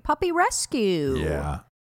 Great Puppy Rescue. Yeah.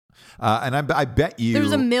 And I bet you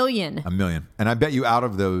there's a million. And I bet you out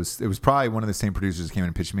of those, it was probably one of the same producers that came in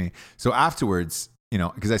and pitched me. So afterwards,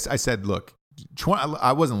 because I said, look,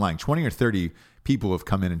 I wasn't lying. 20 or 30 people have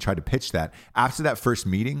come in and tried to pitch that. After that first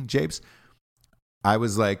meeting, Japes, I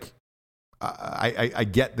was like, I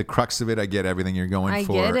get the crux of it. I get everything you're going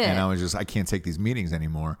for. Get it. And I was just, I can't take these meetings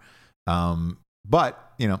anymore.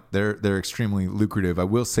 But they're extremely lucrative. I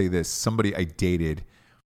will say this, somebody I dated,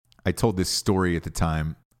 I told this story at the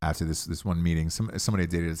time after this one meeting. Somebody I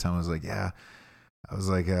dated at the time was like, I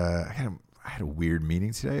had a weird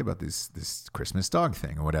meeting today about this Christmas dog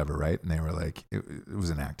thing or whatever. Right. And they were like, it was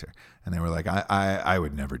an actor. And they were like, I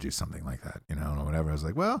would never do something like that, or whatever. I was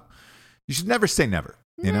like, well, you should never say never.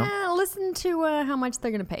 Listen to how much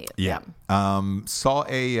they're going to pay you. Yeah. Saw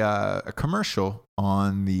a commercial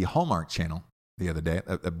on the Hallmark Channel the other day,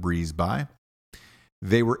 a breeze by.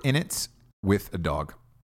 They were in it with a dog.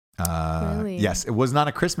 Really? Yes. It was not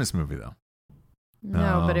a Christmas movie though.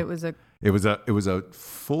 No, but it was a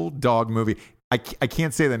full dog movie. I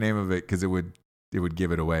can't say the name of it because it would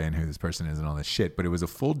give it away and who this person is and all this shit, but it was a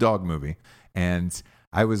full dog movie. And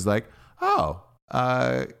I was like,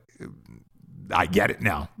 I get it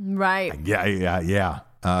now. Right. Yeah.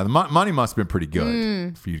 The money must have been pretty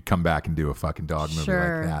good for you to come back and do a fucking dog movie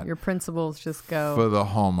like that. Your principles just go. For the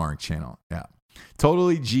Hallmark Channel. Yeah.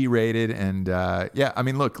 Totally G-rated. And I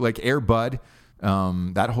mean, look, like Air Bud,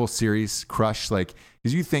 that whole series, Crush, like,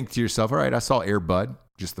 because you think to yourself, all right, I saw Air Bud,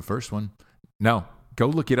 just the first one. No, go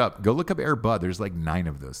look it up. Go look up Air Bud. There's like 9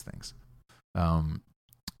 of those things.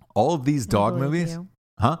 All of these dog movies.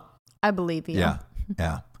 Huh? I believe you.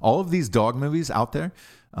 Yeah. All of these dog movies out there,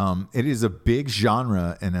 it is a big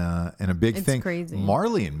genre and a big thing. It's crazy.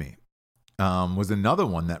 Marley and Me was another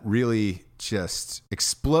one that really just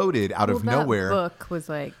exploded out of nowhere.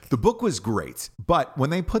 The book was great, but when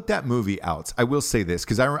they put that movie out, I will say this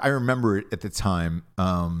because I remember it at the time.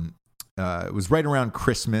 It was right around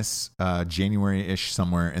Christmas, January-ish,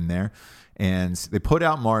 somewhere in there, and they put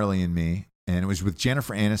out Marley and Me, and it was with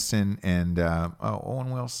Jennifer Aniston and Owen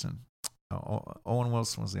Wilson. Owen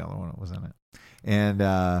Wilson was the other one that was in it. And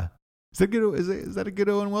is that a good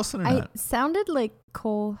Owen Wilson or not? It sounded like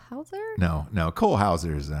Cole Hauser. No. Cole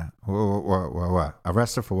Hauser is what?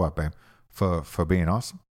 Arrested for what, babe? For being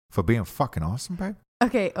awesome? For being fucking awesome, babe?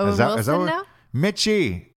 Okay, Owen Wilson now?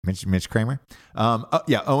 Mitch Kramer.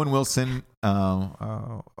 Owen Wilson.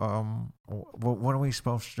 What are we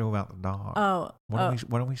supposed to do about the dog?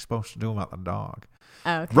 What are we supposed to do about the dog?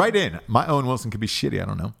 Oh, okay. Right in. My Owen Wilson could be shitty. I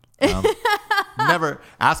don't know. Never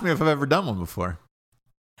asked me if I've ever done one before.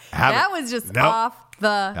 That was just off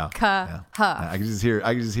the cuff. I can just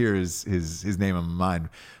hear his name in my mind.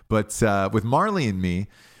 But with Marley and Me,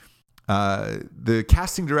 the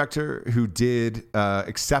casting director who did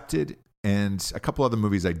Accepted and a couple other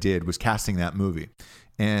movies I did was casting that movie.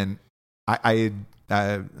 And I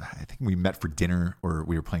think we met for dinner or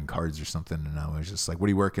we were playing cards or something, and I was just like, "What are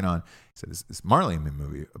you working on?" He said, "This Marley and Me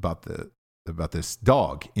movie about this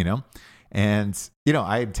dog, you know." And you know,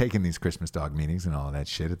 I had taken these Christmas dog meetings and all of that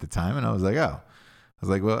shit at the time, and I was like, "Oh." I was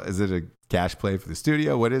like, well, is it a cash play for the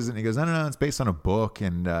studio? What is it? And he goes, no, it's based on a book.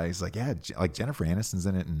 And he's like, yeah, like Jennifer Aniston's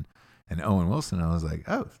in it and Owen Wilson. And I was like,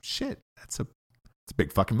 oh, shit, it's a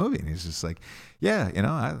big fucking movie. And he's just like, yeah, you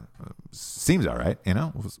know, seems all right. You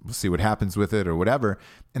know, we'll see what happens with it or whatever.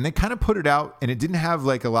 And they kind of put it out, and it didn't have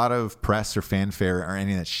like a lot of press or fanfare or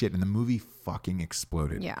any of that shit. And the movie fucking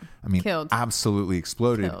exploded. Yeah. I mean, absolutely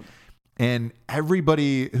exploded. And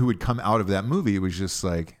everybody who would come out of that movie was just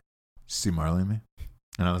like, see Marley and Me?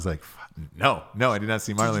 And I was like, no, I did not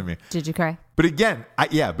see Marley and Me. Did you cry? But again, I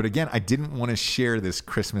didn't want to share this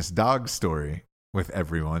Christmas dog story with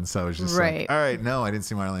everyone. So I was just like, all right, no, I didn't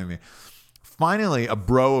see Marley and Me. Finally, a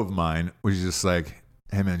bro of mine was just like,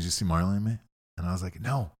 hey man, did you see Marley and Me? And I was like,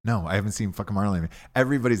 no, I haven't seen fucking Marley and Me.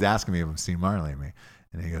 Everybody's asking me if I've seen Marley and Me.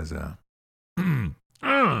 And he goes,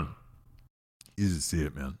 you should see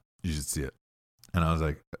it, man. You should see it. And I was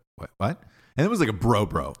like, what? And it was like a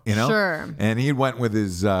bro, you know? Sure. And he went with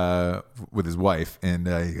his wife, and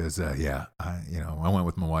he goes, I went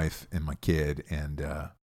with my wife and my kid, and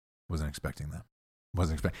wasn't expecting that.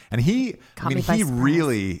 And he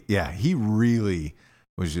really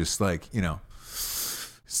was just like, you know,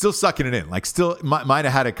 still sucking it in. Like still might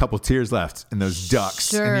have had a couple tears left in those ducks.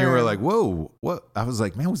 Sure. And you were like, whoa, what? I was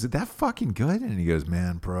like, man, was it that fucking good? And he goes,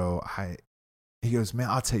 man, bro,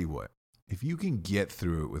 I'll tell you what. If you can get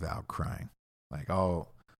through it without crying, like I'll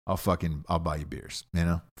buy you beers, you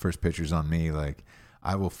know? First picture's on me, like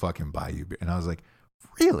I will fucking buy you beer. And I was like,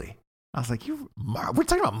 really? I was like, we're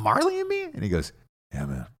talking about Marley and Me? And he goes, yeah,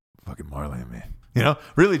 man, fucking Marley and Me. You know,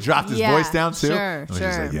 really dropped his voice down too. Sure, I was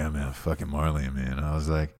just like, yeah, man, fucking Marley and Me. And I was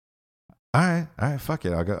like, all right, fuck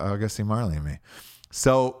it. I'll go see Marley and Me.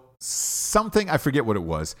 So something, I forget what it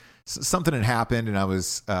was. Something had happened, and I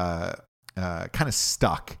was kind of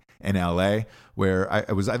stuck in LA, where I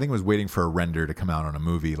think I was waiting for a render to come out on a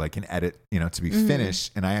movie, like an edit, you know, to be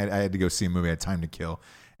finished. And I had to go see a movie. I had time to kill.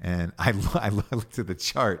 And I looked at the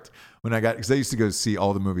chart because I used to go see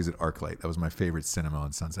all the movies at ArcLight. That was my favorite cinema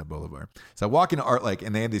on Sunset Boulevard. So I walk into ArcLight,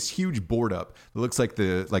 and they had this huge board up that looks like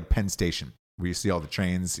Penn Station, where you see all the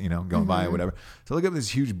trains, you know, going by or whatever. So I look up this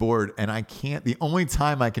huge board, and the only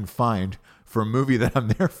time I can find for a movie that I'm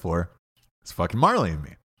there for is fucking Marley and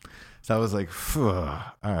Me. So I was like, all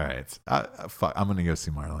right, fuck, I'm going to go see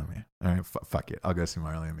Marley and Me. All right, fuck it. I'll go see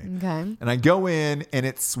Marley and Me. Okay. And I go in, and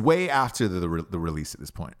it's way after the release at this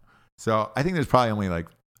point. So I think there's probably only like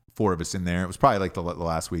 4 of us in there. It was probably like the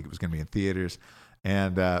last week it was going to be in theaters.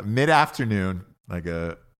 And mid-afternoon, like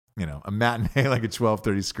a matinee, like a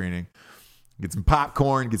 12:30 screening, get some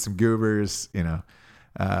popcorn, get some goobers, you know,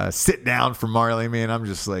 sit down for Marley and Me. And I'm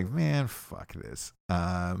just like, man, fuck this.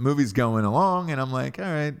 Movie's going along, and I'm like, all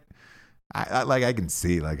right. I can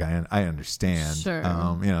see, like I understand. Sure.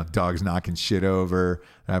 You know, dogs knocking shit over,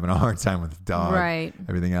 having a hard time with the dog, right?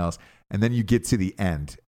 Everything else, and then you get to the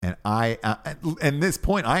end, and at this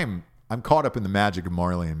point, I'm caught up in the magic of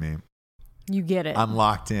Marley and Me. You get it. I'm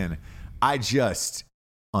locked in. I just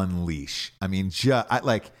unleash. I mean,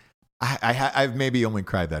 I've maybe only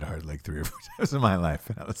cried that hard like 3 or 4 times in my life,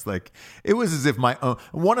 and I was like, it was as if one of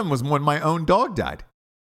them was when my own dog died,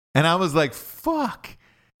 and I was like, fuck,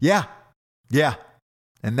 yeah. Yeah.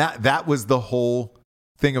 And that was the whole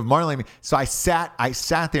thing of Marley and Me. So I sat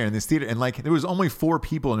there in this theater, and like there was only 4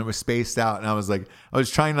 people, and it was spaced out, and I was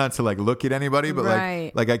trying not to like look at anybody, but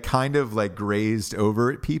right. like I kind of like grazed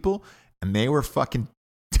over at people, and they were fucking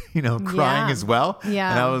you know, crying as well.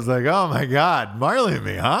 Yeah. And I was like, oh my God, Marley and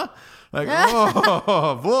Me, huh? Like,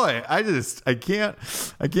 oh boy, I can't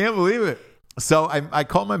believe it. So I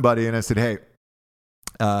called my buddy and I said, hey,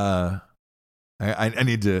 I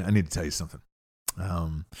need to tell you something.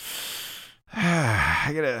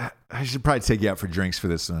 I should probably take you out for drinks for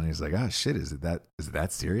this one. And he's like, oh shit, is it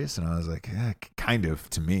that serious? And I was like, yeah, kind of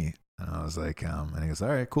to me. And I was like, and he goes, all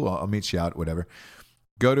right, cool. I'll meet you out, whatever.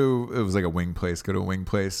 It was like a wing place. Go to a wing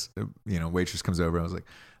place. You know, waitress comes over. I was like,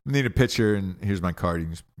 I need a picture, and here's my card.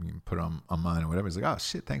 You can put it on mine or whatever. He's like, oh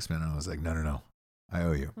shit, thanks, man. And I was like, no. I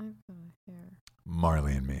owe you.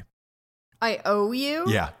 Marley and Me. I owe you?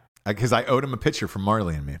 Yeah. Because I owed him a picture from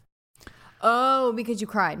Marley and Me. Oh, because you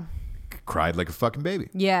cried. Cried like a fucking baby.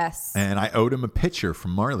 Yes. And I owed him a picture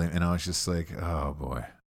from Marley, and I was just like, oh boy,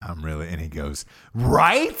 I'm really. And he goes,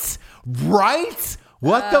 right?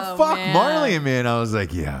 What the fuck, man. Marley and Me? And I was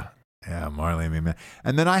like, yeah, Marley and Me, man.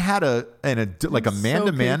 And then I had a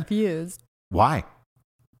man-to-man. Confused. Why?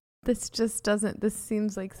 This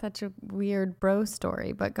seems like such a weird bro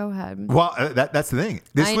story, but go ahead. Well, that's the thing.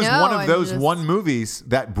 This was one of those movies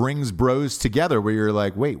that brings bros together where you're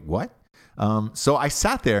like, wait, what? So I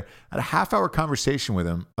sat there, had a half-hour conversation with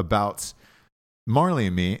him about Marley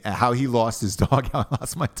and me, how he lost his dog, how I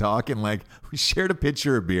lost my dog, and like we shared a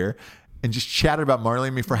pitcher of beer and just chatted about Marley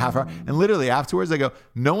and me for half an hour. And literally afterwards, I go,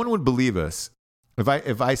 no one would believe us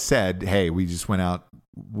if I said, hey, we just went out,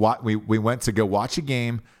 we went to go watch a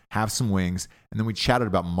game, have some wings, and then we chatted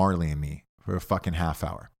about Marley and me for a fucking half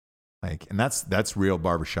hour. Like, and that's real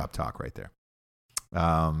barbershop talk right there.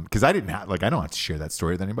 Because I don't have to share that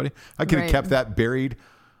story with anybody. I could have kept that buried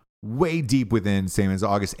way deep within, same as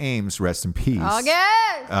August Ames, rest in peace.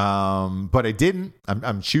 August! But I didn't.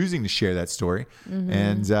 I'm choosing to share that story.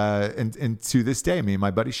 Mm-hmm. And to this day, me and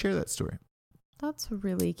my buddy share that story. That's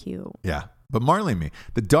really cute. Yeah. But Marley and me,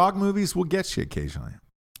 the dog movies will get you occasionally.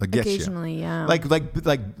 Occasionally, yeah.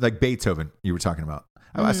 Like Beethoven you were talking about.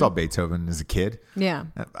 Mm-hmm. I saw Beethoven as a kid. Yeah.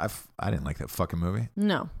 I didn't like that fucking movie.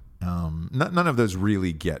 No. None of those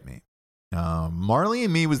really get me. Marley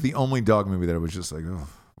and Me was the only dog movie that I was just like, oh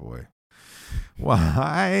boy,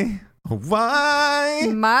 why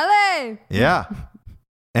Marley? Yeah,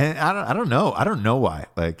 and I don't know why.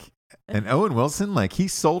 Like, and Owen Wilson, like he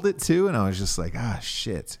sold it too, and I was just like,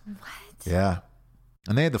 shit. What? Yeah,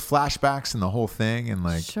 and they had the flashbacks and the whole thing, and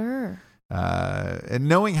like sure. And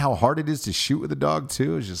knowing how hard it is to shoot with a dog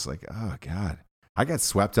too, is just like, oh god. I got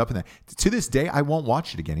swept up in that. To this day, I won't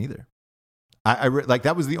watch it again either. Like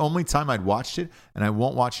that was the only time I'd watched it, and I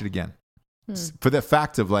won't watch it again for the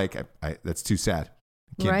fact of like, that's too sad.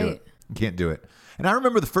 I can't do it. I can't do it. And I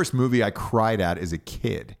remember the first movie I cried at as a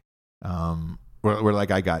kid, where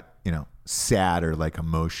like I got sad or like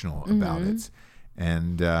emotional about it,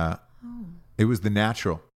 and it was The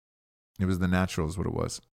Natural. It was The Natural is what it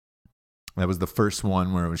was. That was the first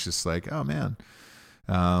one where it was just like, oh man.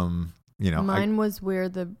 Mine was Where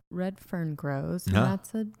the Red Fern Grows, and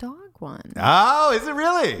that's a dog one. Oh, is it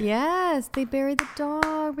really? Yes, they buried the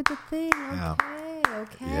dog with the thing.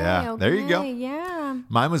 Okay. Yeah, there you go. Yeah.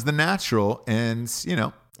 Mine was The Natural, and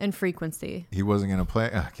and Frequency. He wasn't going to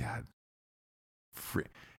play. Oh God.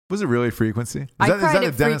 Was it really Frequency? Is that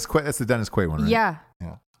a Dennis Quaid? That's the Dennis Quaid one, right? Yeah.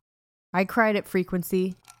 I cried at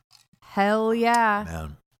Frequency. Hell yeah.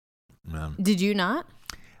 Man. Did you not?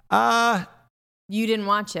 You didn't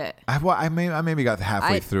watch it. I maybe got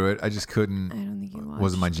halfway through it. I just couldn't. I don't think you watched it.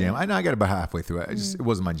 Wasn't my jam. I know I got about halfway through it. It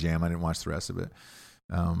wasn't my jam. I didn't watch the rest of it.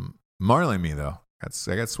 Marley and Me though,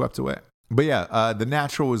 I got swept away. But yeah, The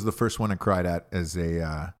Natural was the first one I cried at as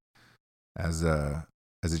a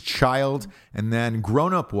child, and then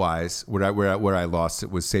grown up wise, where I lost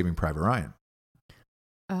it was Saving Private Ryan.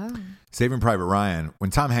 Oh. Saving Private Ryan, when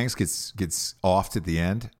Tom Hanks gets offed at the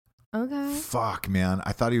end. Okay. Fuck, man.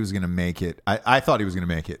 I thought he was going to make it. I thought he was going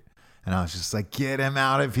to make it. And I was just like, get him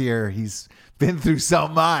out of here. He's been through so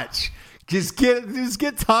much. Just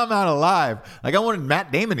get Tom out alive. Like, I wanted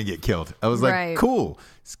Matt Damon to get killed. I was like, cool.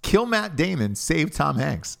 Kill Matt Damon, save Tom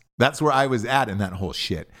Hanks. That's where I was at in that whole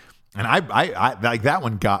shit. And I like that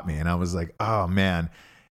one got me. And I was like, oh, man.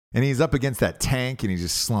 And he's up against that tank and he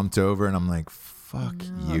just slumped over. And I'm like, fuck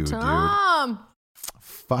you, Tom. Dude.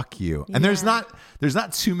 Fuck you. And there's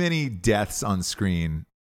not too many deaths on screen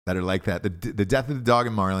that are like that. The death of the dog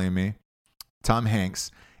in Marley and Me, Tom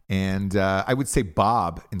Hanks, and I would say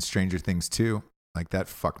Bob in Stranger Things 2. Like that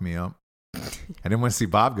fucked me up. I didn't want to see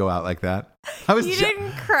Bob go out like that. You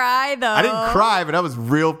didn't cry though. I didn't cry, but I was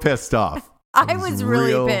real pissed off. I was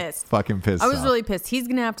really pissed. Fucking pissed. I was really pissed. He's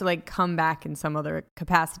gonna have to like come back in some other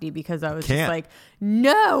capacity because I was just like,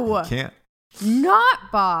 no, can't.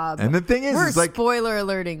 Not Bob. And the thing is, we're it's like spoiler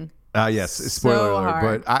alerting. Yes, spoiler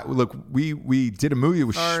alert. But look, we did a movie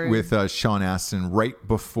with Sean Astin right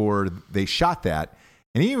before they shot that,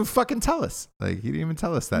 and he didn't even fucking tell us. Like he didn't even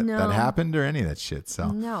tell us that happened or any of that shit.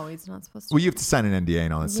 So no, he's not supposed to. Well, you have to sign an NDA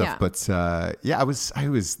and all that stuff. But I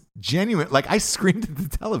was genuine. Like I screamed at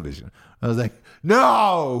the television. I was like,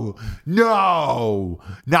 no,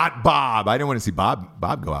 not Bob. I didn't want to see Bob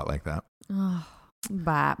go out like that. Oh.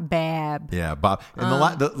 Bab. Yeah, Bob.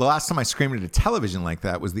 And the last time I screamed at a television like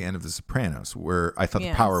that was the end of The Sopranos, where I thought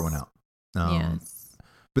the power went out. Yes.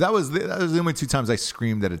 But that was the only two times I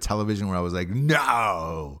screamed at a television where I was like,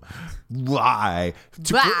 no, why?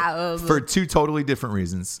 For two totally different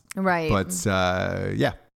reasons. Right. But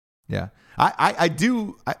yeah.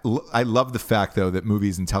 I love the fact though that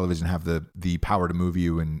movies and television have the power to move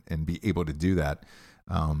you and be able to do that.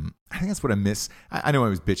 I think that's what I miss. I know I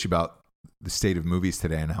was bitch about the state of movies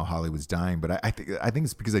today and how Hollywood's dying, but I think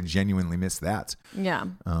it's because I genuinely miss that. Yeah.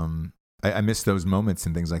 I miss those moments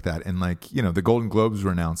and things like that. And like, you know, the Golden Globes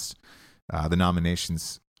were announced, the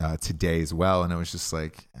nominations today as well. And it was just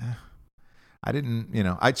like, I didn't, you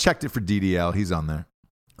know, I checked it for DDL. He's on there.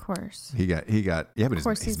 Of course. He got, yeah, but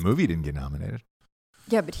his movie didn't get nominated.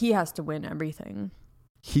 Yeah, but he has to win everything.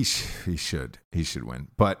 He should win.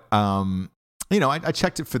 But, you know, I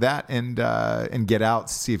checked it for that and Get Out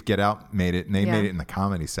to see if Get Out made it. And they made it in the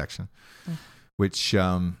comedy section, which,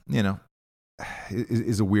 you know,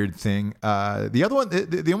 is a weird thing. The other one,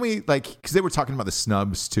 the only, like, because they were talking about the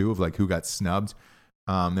snubs too, of like who got snubbed.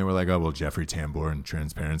 They were like, oh, well, Jeffrey Tambor and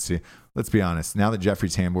Transparency. Let's be honest. Now that Jeffrey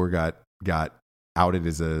Tambor got outed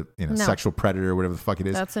as a sexual predator or whatever the fuck it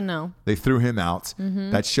is. That's a no. They threw him out.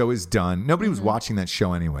 Mm-hmm. That show is done. Nobody was watching that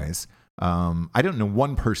show anyways. I don't know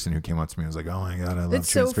one person who came up to me and was like, oh my God, I love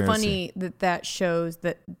Transparency. It's so funny that shows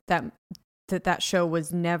that show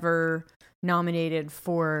was never nominated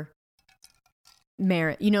for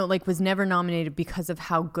merit, you know, like was never nominated because of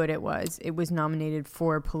how good it was. It was nominated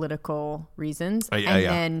for political reasons.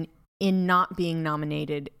 Then in not being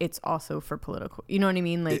nominated, it's also for political, you know what I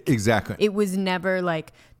mean? Like exactly. It was never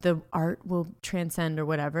like the art will transcend or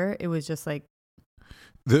whatever. It was just like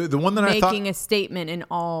the one that making a statement in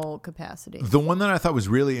all capacities. The one that I thought was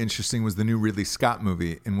really interesting was the new Ridley Scott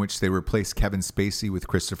movie in which they replaced Kevin Spacey with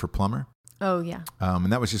Christopher Plummer. Oh yeah.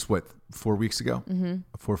 And that was just 4 weeks ago,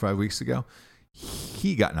 4 or 5 weeks ago.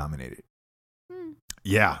 He got nominated.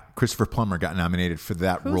 Yeah, Christopher Plummer got nominated for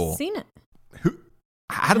that role. Who's seen it?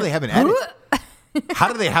 How do they have an edit?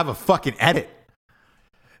 How do they have a fucking edit?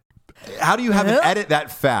 How do you have an edit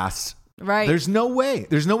that fast? Right. There's no way.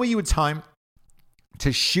 There's no way you would time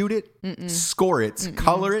to shoot it, score it,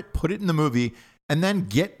 color it, put it in the movie, and then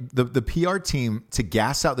get the PR team to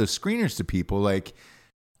gas out those screeners to people. Like,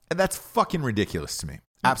 that's fucking ridiculous to me.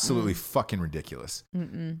 Absolutely fucking ridiculous.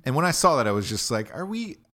 And when I saw that, I was just like,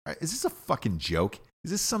 is this a fucking joke?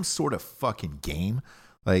 Is this some sort of fucking game?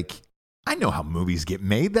 Like, I know how movies get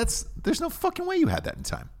made. There's no fucking way you had that in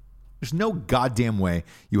time. There's no goddamn way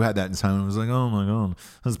you had that in time. And I was like, oh my God,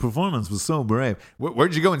 his performance was so brave.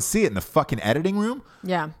 Where'd you go and see it? In the fucking editing room?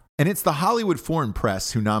 Yeah. And it's the Hollywood Foreign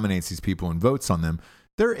Press who nominates these people and votes on them.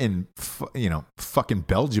 They're in, fucking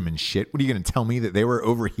Belgium and shit. What are you going to tell me that they were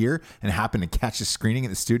over here and happened to catch a screening at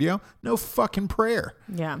the studio? No fucking prayer.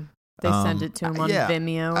 Yeah. They send it to him on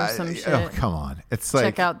Vimeo or some shit. Oh, come on. It's like,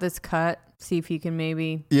 check out this cut. See if you can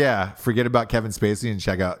maybe. Yeah. Forget about Kevin Spacey and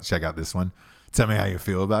check out this one. Tell me how you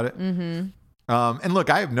feel about it. Mm-hmm. And look,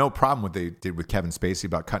 I have no problem with what they did with Kevin Spacey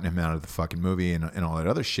about cutting him out of the fucking movie and all that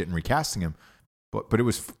other shit and recasting him. But it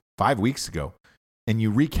was 5 weeks ago. And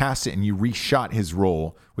you recast it and you reshot his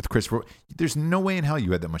role with Christopher. There's no way in hell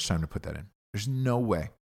you had that much time to put that in. There's no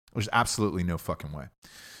way. There's absolutely no fucking way.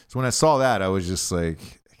 So when I saw that, I was just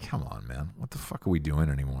like, come on, man. What the fuck are we doing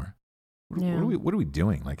anymore? What are we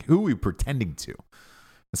doing? Like, who are we pretending to?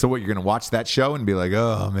 So what, you're going to watch that show and be like,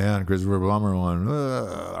 oh, man, Christopher Plummer won.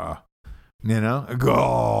 You know?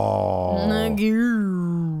 Go.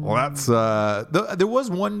 Well, that's there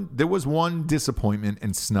was one disappointment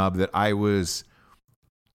and snub that I was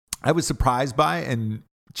surprised by and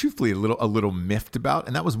truthfully a little miffed about,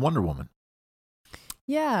 and that was Wonder Woman.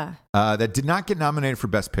 Yeah. That did not get nominated for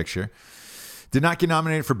Best Picture, did not get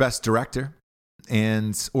nominated for Best Director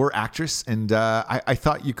or Actress, and I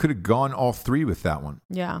thought you could have gone all three with that one.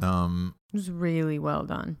 Yeah. It was really well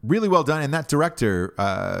done. Really well done, and that director,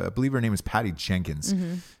 I believe her name is Patty Jenkins.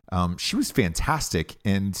 Mm-hmm. She was fantastic,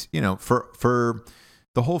 and you know, for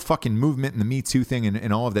the whole fucking movement and the Me Too thing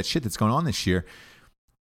and all of that shit that's going on this year.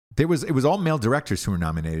 It was all male directors who were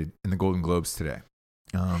nominated in the Golden Globes today.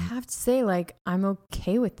 I have to say, like, I'm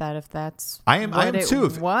okay with that if that's I am too.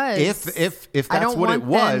 If that's what it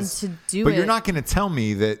was. But you're not going to tell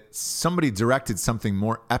me that somebody directed something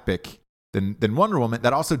more epic than Wonder Woman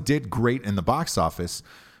that also did great in the box office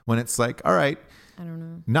when it's like, all right, I don't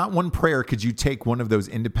know. Not one prayer could you take one of those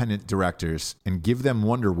independent directors and give them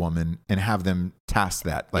Wonder Woman and have them task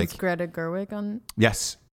that. Like, is Greta Gerwig on?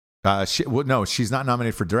 Yes. No, she's not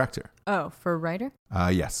nominated for director. Oh, for writer?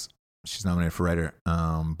 Yes, she's nominated for writer,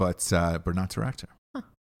 but not director. Huh.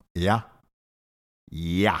 Yeah.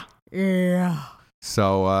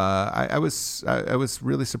 So I was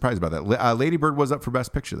really surprised about that. Lady Bird was up for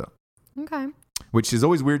Best Picture though. Okay. Which is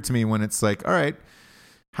always weird to me when it's like, all right,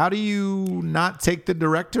 how do you not take the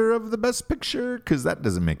director of the Best Picture? Because that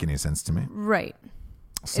doesn't make any sense to me. Right.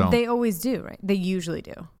 So they always do, right? They usually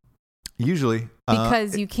do. Usually.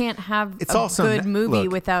 Because you can't have a good movie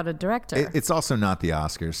without a director. It's also not the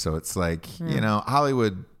Oscars. So it's like, you know,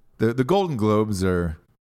 Hollywood, the Golden Globes are,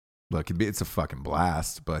 look, it's a fucking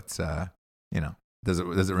blast. But, you know, Does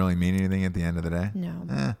it really mean anything at the end of the day?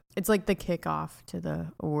 No. It's like the kickoff to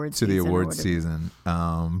the awards season. To the awards season.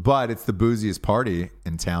 But it's the booziest party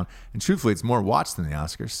in town. And truthfully, it's more watched than the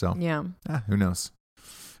Oscars. So yeah. Who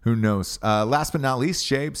knows? Last but not least,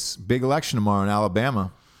 Shapes, big election tomorrow in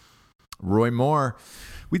Alabama. Roy Moore.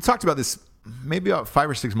 We talked about this maybe about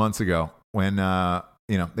 5 or 6 months ago when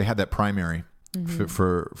they had that primary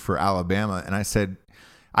for Alabama. And I said,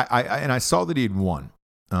 I saw that he'd won.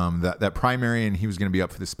 That primary, and he was going to be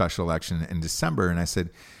up for the special election in December. And I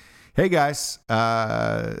said, hey guys,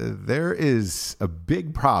 there is a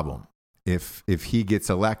big problem if he gets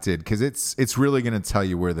elected, because it's really going to tell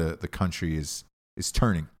you where the country is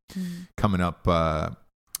turning coming up for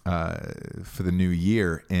the new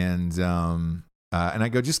year. And I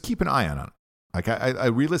go, just keep an eye on it. Like I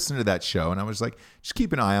re-listened to that show, and I was like, just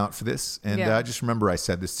keep an eye out for this. And just remember I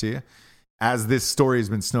said this to you. As this story has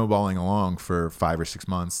been snowballing along for 5 or 6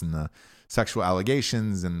 months, and the sexual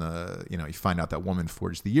allegations, and you find out that woman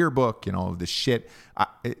forged the yearbook and all of this shit.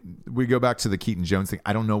 We go back to the Keaton Jones thing.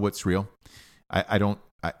 I don't know what's real. I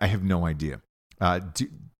have no idea.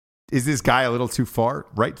 Is this guy a little too far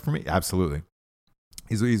right for me? Absolutely.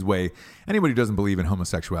 He's way. Anybody who doesn't believe in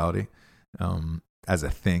homosexuality as a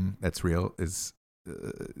thing that's real is.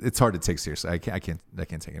 It's hard to take seriously. I can't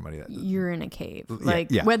take anybody that. You're in a cave.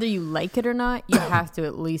 Whether you like it or not, you have to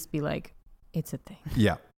at least be like, it's a thing.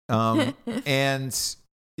 Yeah. And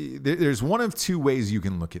there's one of two ways you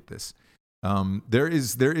can look at this. There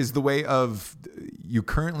is the way of you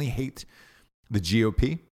currently hate the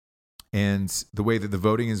GOP and the way that the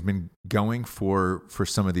voting has been going for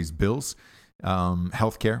some of these bills,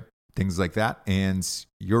 healthcare, things like that. And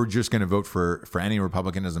you're just going to vote for any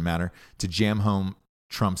Republican, doesn't matter, to jam home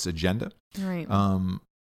Trump's agenda. Right.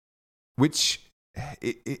 Which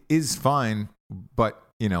is fine. But,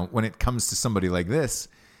 when it comes to somebody like this,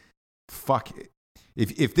 fuck it.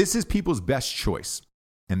 If this is people's best choice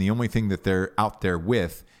and the only thing that they're out there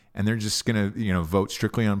with, and they're just going to, vote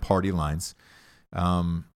strictly on party lines,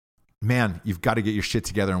 man, you've got to get your shit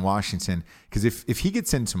together in Washington, because if he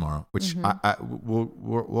gets in tomorrow, which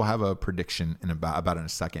we'll have a prediction in about in a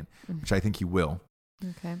second, which I think he will.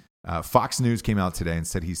 Okay. Fox News came out today and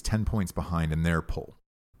said he's 10 points behind in their poll.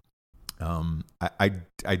 I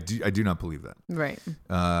do not believe that. Right.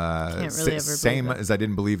 Can't really ever same believe that. As I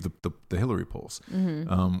didn't believe the Hillary polls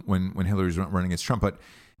when Hillary was running against Trump. But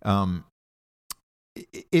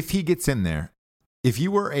if he gets in there. If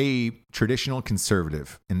you were a traditional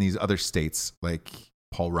conservative in these other states like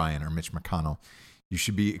Paul Ryan or Mitch McConnell, you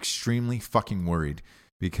should be extremely fucking worried,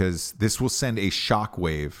 because this will send a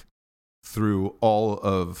shockwave through all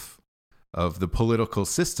of the political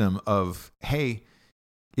system of, hey,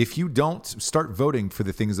 if you don't start voting for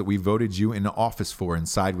the things that we voted you into office for and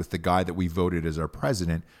side with the guy that we voted as our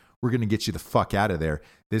president, we're going to get you the fuck out of there.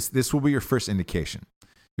 This will be your first indication,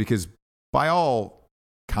 because by all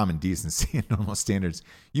common decency and normal standards,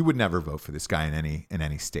 you would never vote for this guy in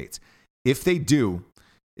any states. If they do,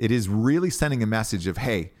 it is really sending a message of,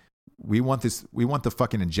 hey, we want the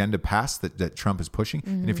fucking agenda passed that Trump is pushing.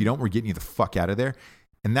 And if you don't, we're getting you the fuck out of there.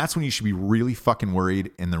 And that's when you should be really fucking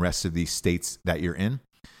worried in the rest of these states that you're in,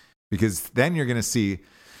 because then you're going to see,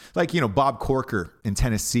 like, Bob Corker in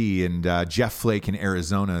Tennessee and Jeff Flake in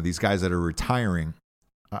Arizona, these guys that are retiring,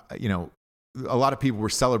 a lot of people were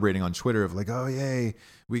celebrating on Twitter of like, oh, yay,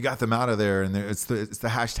 we got them out of there. And it's the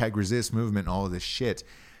hashtag resist movement and all of this shit.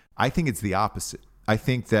 I think it's the opposite. I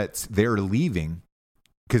think that they're leaving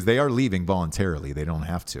because they are leaving voluntarily. They don't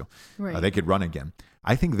have to. Right. They could run again.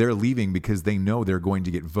 I think they're leaving because they know they're going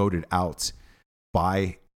to get voted out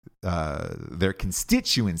by their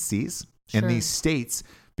constituencies in these states,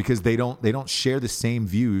 because they don't share the same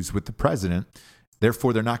views with the president.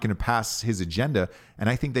 Therefore, they're not going to pass his agenda. And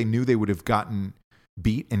I think they knew they would have gotten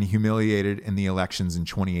beat and humiliated in the elections in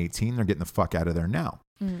 2018. They're getting the fuck out of there now.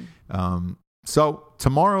 So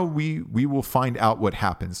tomorrow we will find out what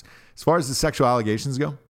happens. As far as the sexual allegations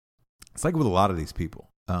go, it's like with a lot of these people.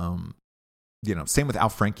 Same with Al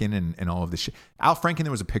Franken and all of this shit. Al Franken,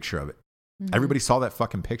 there was a picture of it. Everybody saw that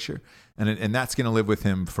fucking picture, and that's going to live with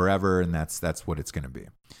him forever, and that's what it's going to be.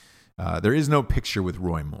 There is no picture with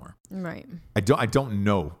Roy Moore. Right. I don't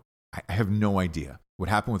know. I have no idea what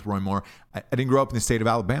happened with Roy Moore. I didn't grow up in the state of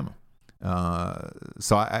Alabama.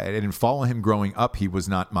 So I didn't follow him growing up. He was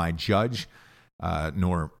not my judge,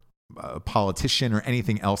 nor a politician or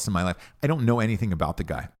anything else in my life. I don't know anything about the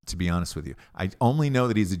guy, to be honest with you. I only know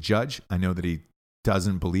that he's a judge. I know that he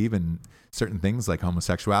doesn't believe in certain things like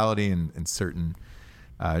homosexuality and certain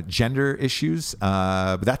gender issues.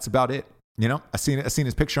 But that's about it. I seen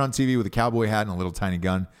his picture on TV with a cowboy hat and a little tiny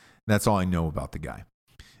gun. That's all I know about the guy.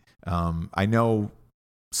 I know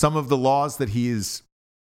some of the laws that he is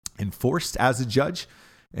enforced as a judge,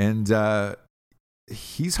 and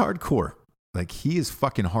he's hardcore. Like, he is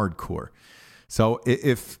fucking hardcore. So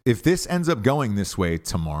if this ends up going this way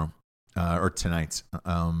tomorrow or tonight,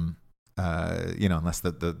 unless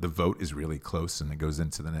the vote is really close and it goes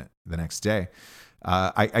into the next day,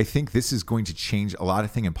 I think this is going to change a lot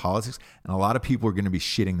of things in politics, and a lot of people are going to be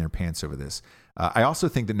shitting their pants over this. I also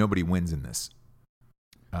think that nobody wins in this.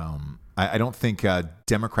 I don't think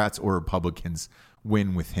Democrats or Republicans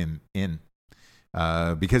win with him in.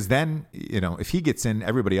 Because then, if he gets in,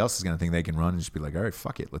 everybody else is going to think they can run and just be like, all right,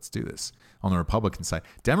 fuck it, let's do this. On the Republican side,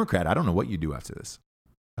 Democrat, I don't know what you do after this.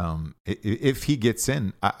 If he gets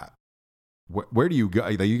in, where do you go?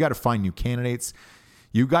 You got to find new candidates.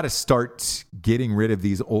 You got to start getting rid of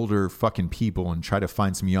these older fucking people and try to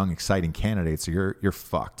find some young, exciting candidates, or you're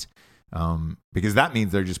fucked. Because that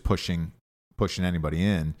means they're just pushing anybody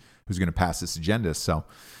in who's going to pass this agenda. So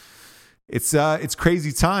it's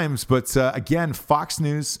crazy times. But again, Fox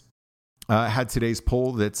News had today's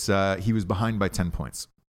poll that he was behind by 10 points.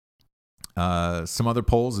 Some other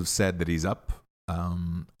polls have said that he's up.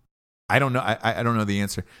 I don't know. I don't know the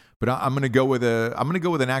answer, but I'm going to go with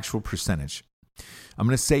an actual percentage. I'm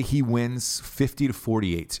going to say he wins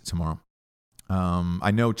 50-48 tomorrow.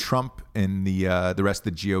 I know Trump and the rest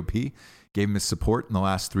of the GOP gave him his support in the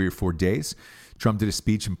last 3 or 4 days. Trump did a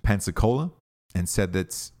speech in Pensacola and said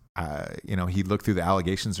that he looked through the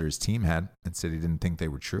allegations that his team had and said he didn't think they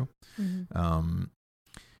were true. Mm-hmm.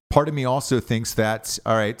 Part of me also thinks that,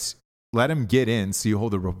 all right, let him get in so you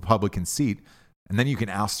hold the Republican seat, and then you can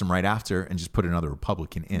oust him right after and just put another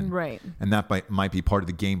Republican in. Right. And that might be part of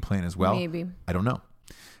the game plan as well. Maybe. I don't know.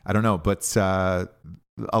 But a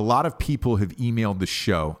lot of people have emailed the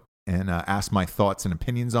show and asked my thoughts and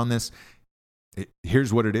opinions on this.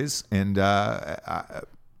 Here's what it is. And I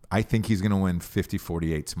think he's going to win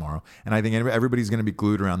 50-48 tomorrow. And I think everybody's going to be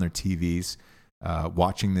glued around their TVs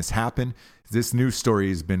watching this happen. This news story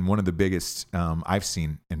has been one of the biggest I've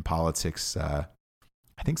seen in politics, I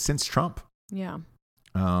think, since Trump. Yeah.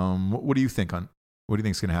 What do you think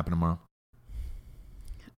is going to happen tomorrow?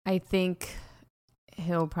 I think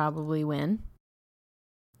he'll probably win.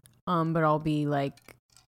 But I'll be like,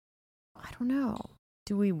 I don't know.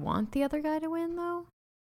 Do we want the other guy to win though?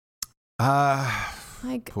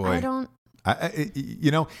 Boy. I don't.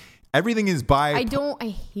 Everything is by. I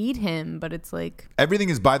hate him, but it's like everything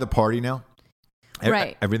is by the party now.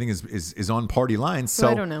 Right. Everything is on party lines. So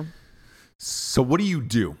I don't know. So what do you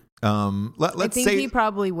do? Let's say he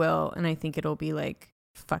probably will, and I think it'll be like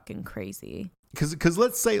fucking crazy. Because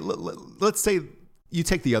let's say you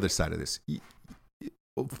take the other side of this.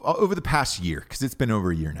 Over the past year, because it's been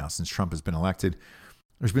over a year now since Trump has been elected,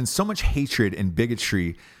 there's been so much hatred and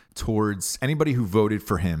bigotry towards anybody who voted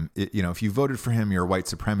for him. If you voted for him, you're a white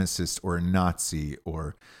supremacist or a Nazi,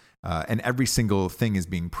 and every single thing is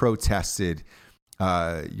being protested.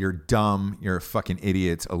 You're dumb. You're a fucking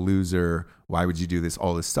idiot, a loser. Why would you do this?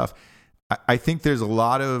 All this stuff. I think there's a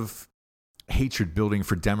lot of hatred building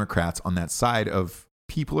for Democrats on that side of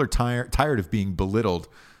people are tired of being belittled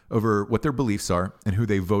over what their beliefs are and who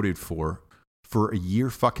they voted for a year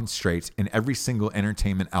fucking straight in every single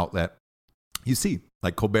entertainment outlet you see,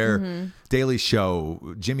 like Colbert, Daily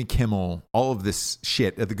Show, Jimmy Kimmel, all of this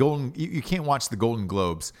shit. You can't watch the Golden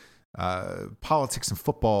Globes, politics and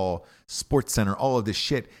football, Sports Center, all of this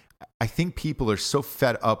shit. I think people are so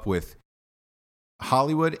fed up with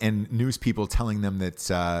Hollywood and news people telling them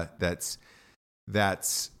that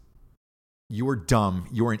you're dumb,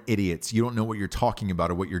 you're an idiot, you don't know what you're talking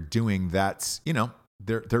about or what you're doing. That's,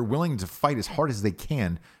 they're willing to fight as hard as they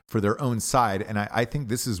can for their own side. And I think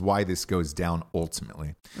this is why this goes down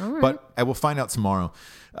ultimately. Right. But I will find out tomorrow.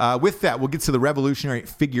 With that, we'll get to the revolutionary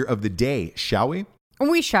figure of the day, shall we?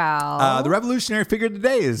 We shall. The revolutionary figure of the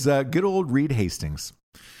day is good old Reed Hastings.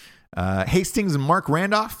 Hastings and Mark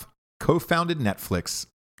Randolph co-founded Netflix.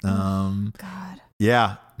 God.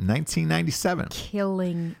 Yeah, 1997.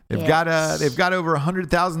 Killing. They've got over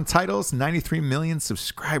 100,000 titles, 93 million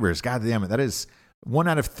subscribers. God damn it, that is 1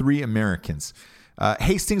 out of 3 Americans.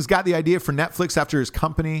 Hastings got the idea for Netflix after his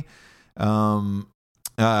company. Not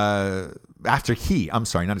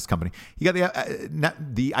his company. He got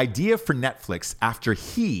the idea for Netflix after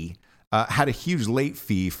he had a huge late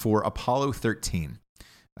fee for Apollo 13.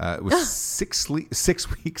 It was 6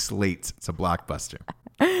 weeks late. It's a blockbuster.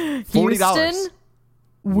 $40. Houston,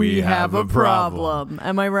 we have a problem.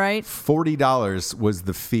 Am I right? $40 was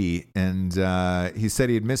the fee, and he said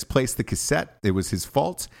he had misplaced the cassette. It was his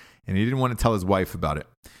fault, and he didn't want to tell his wife about it.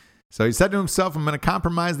 So he said to himself, I'm going to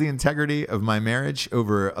compromise the integrity of my marriage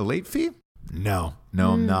over a late fee. No,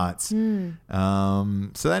 I'm not. So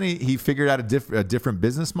then he figured out a different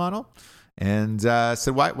business model and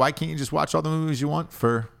said, why can't you just watch all the movies you want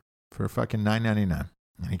for fucking $9.99?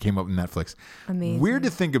 And he came up with Netflix. Amazing. Weird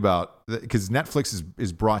to think about because Netflix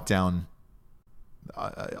is brought down,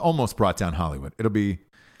 almost brought down Hollywood. It'll be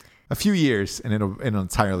a few years and it'll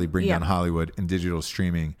entirely bring down Hollywood and digital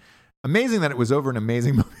streaming. Amazing that it was over an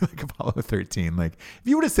amazing movie like Apollo 13. Like if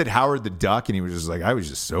you would have said Howard the Duck and he was just like, I was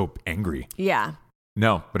just so angry. Yeah.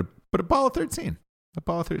 No, but Apollo 13.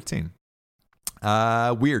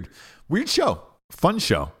 Weird show. Fun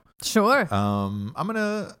show. Sure. I'm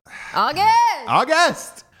gonna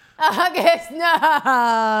August. No.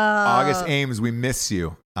 August Ames, we miss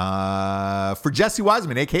you. For Jesse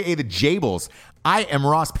Wiseman, aka the Jables, I am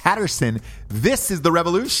Ross Patterson. This is The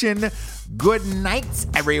Revolution. Good night,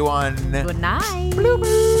 everyone. Good night.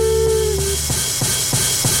 Bloop.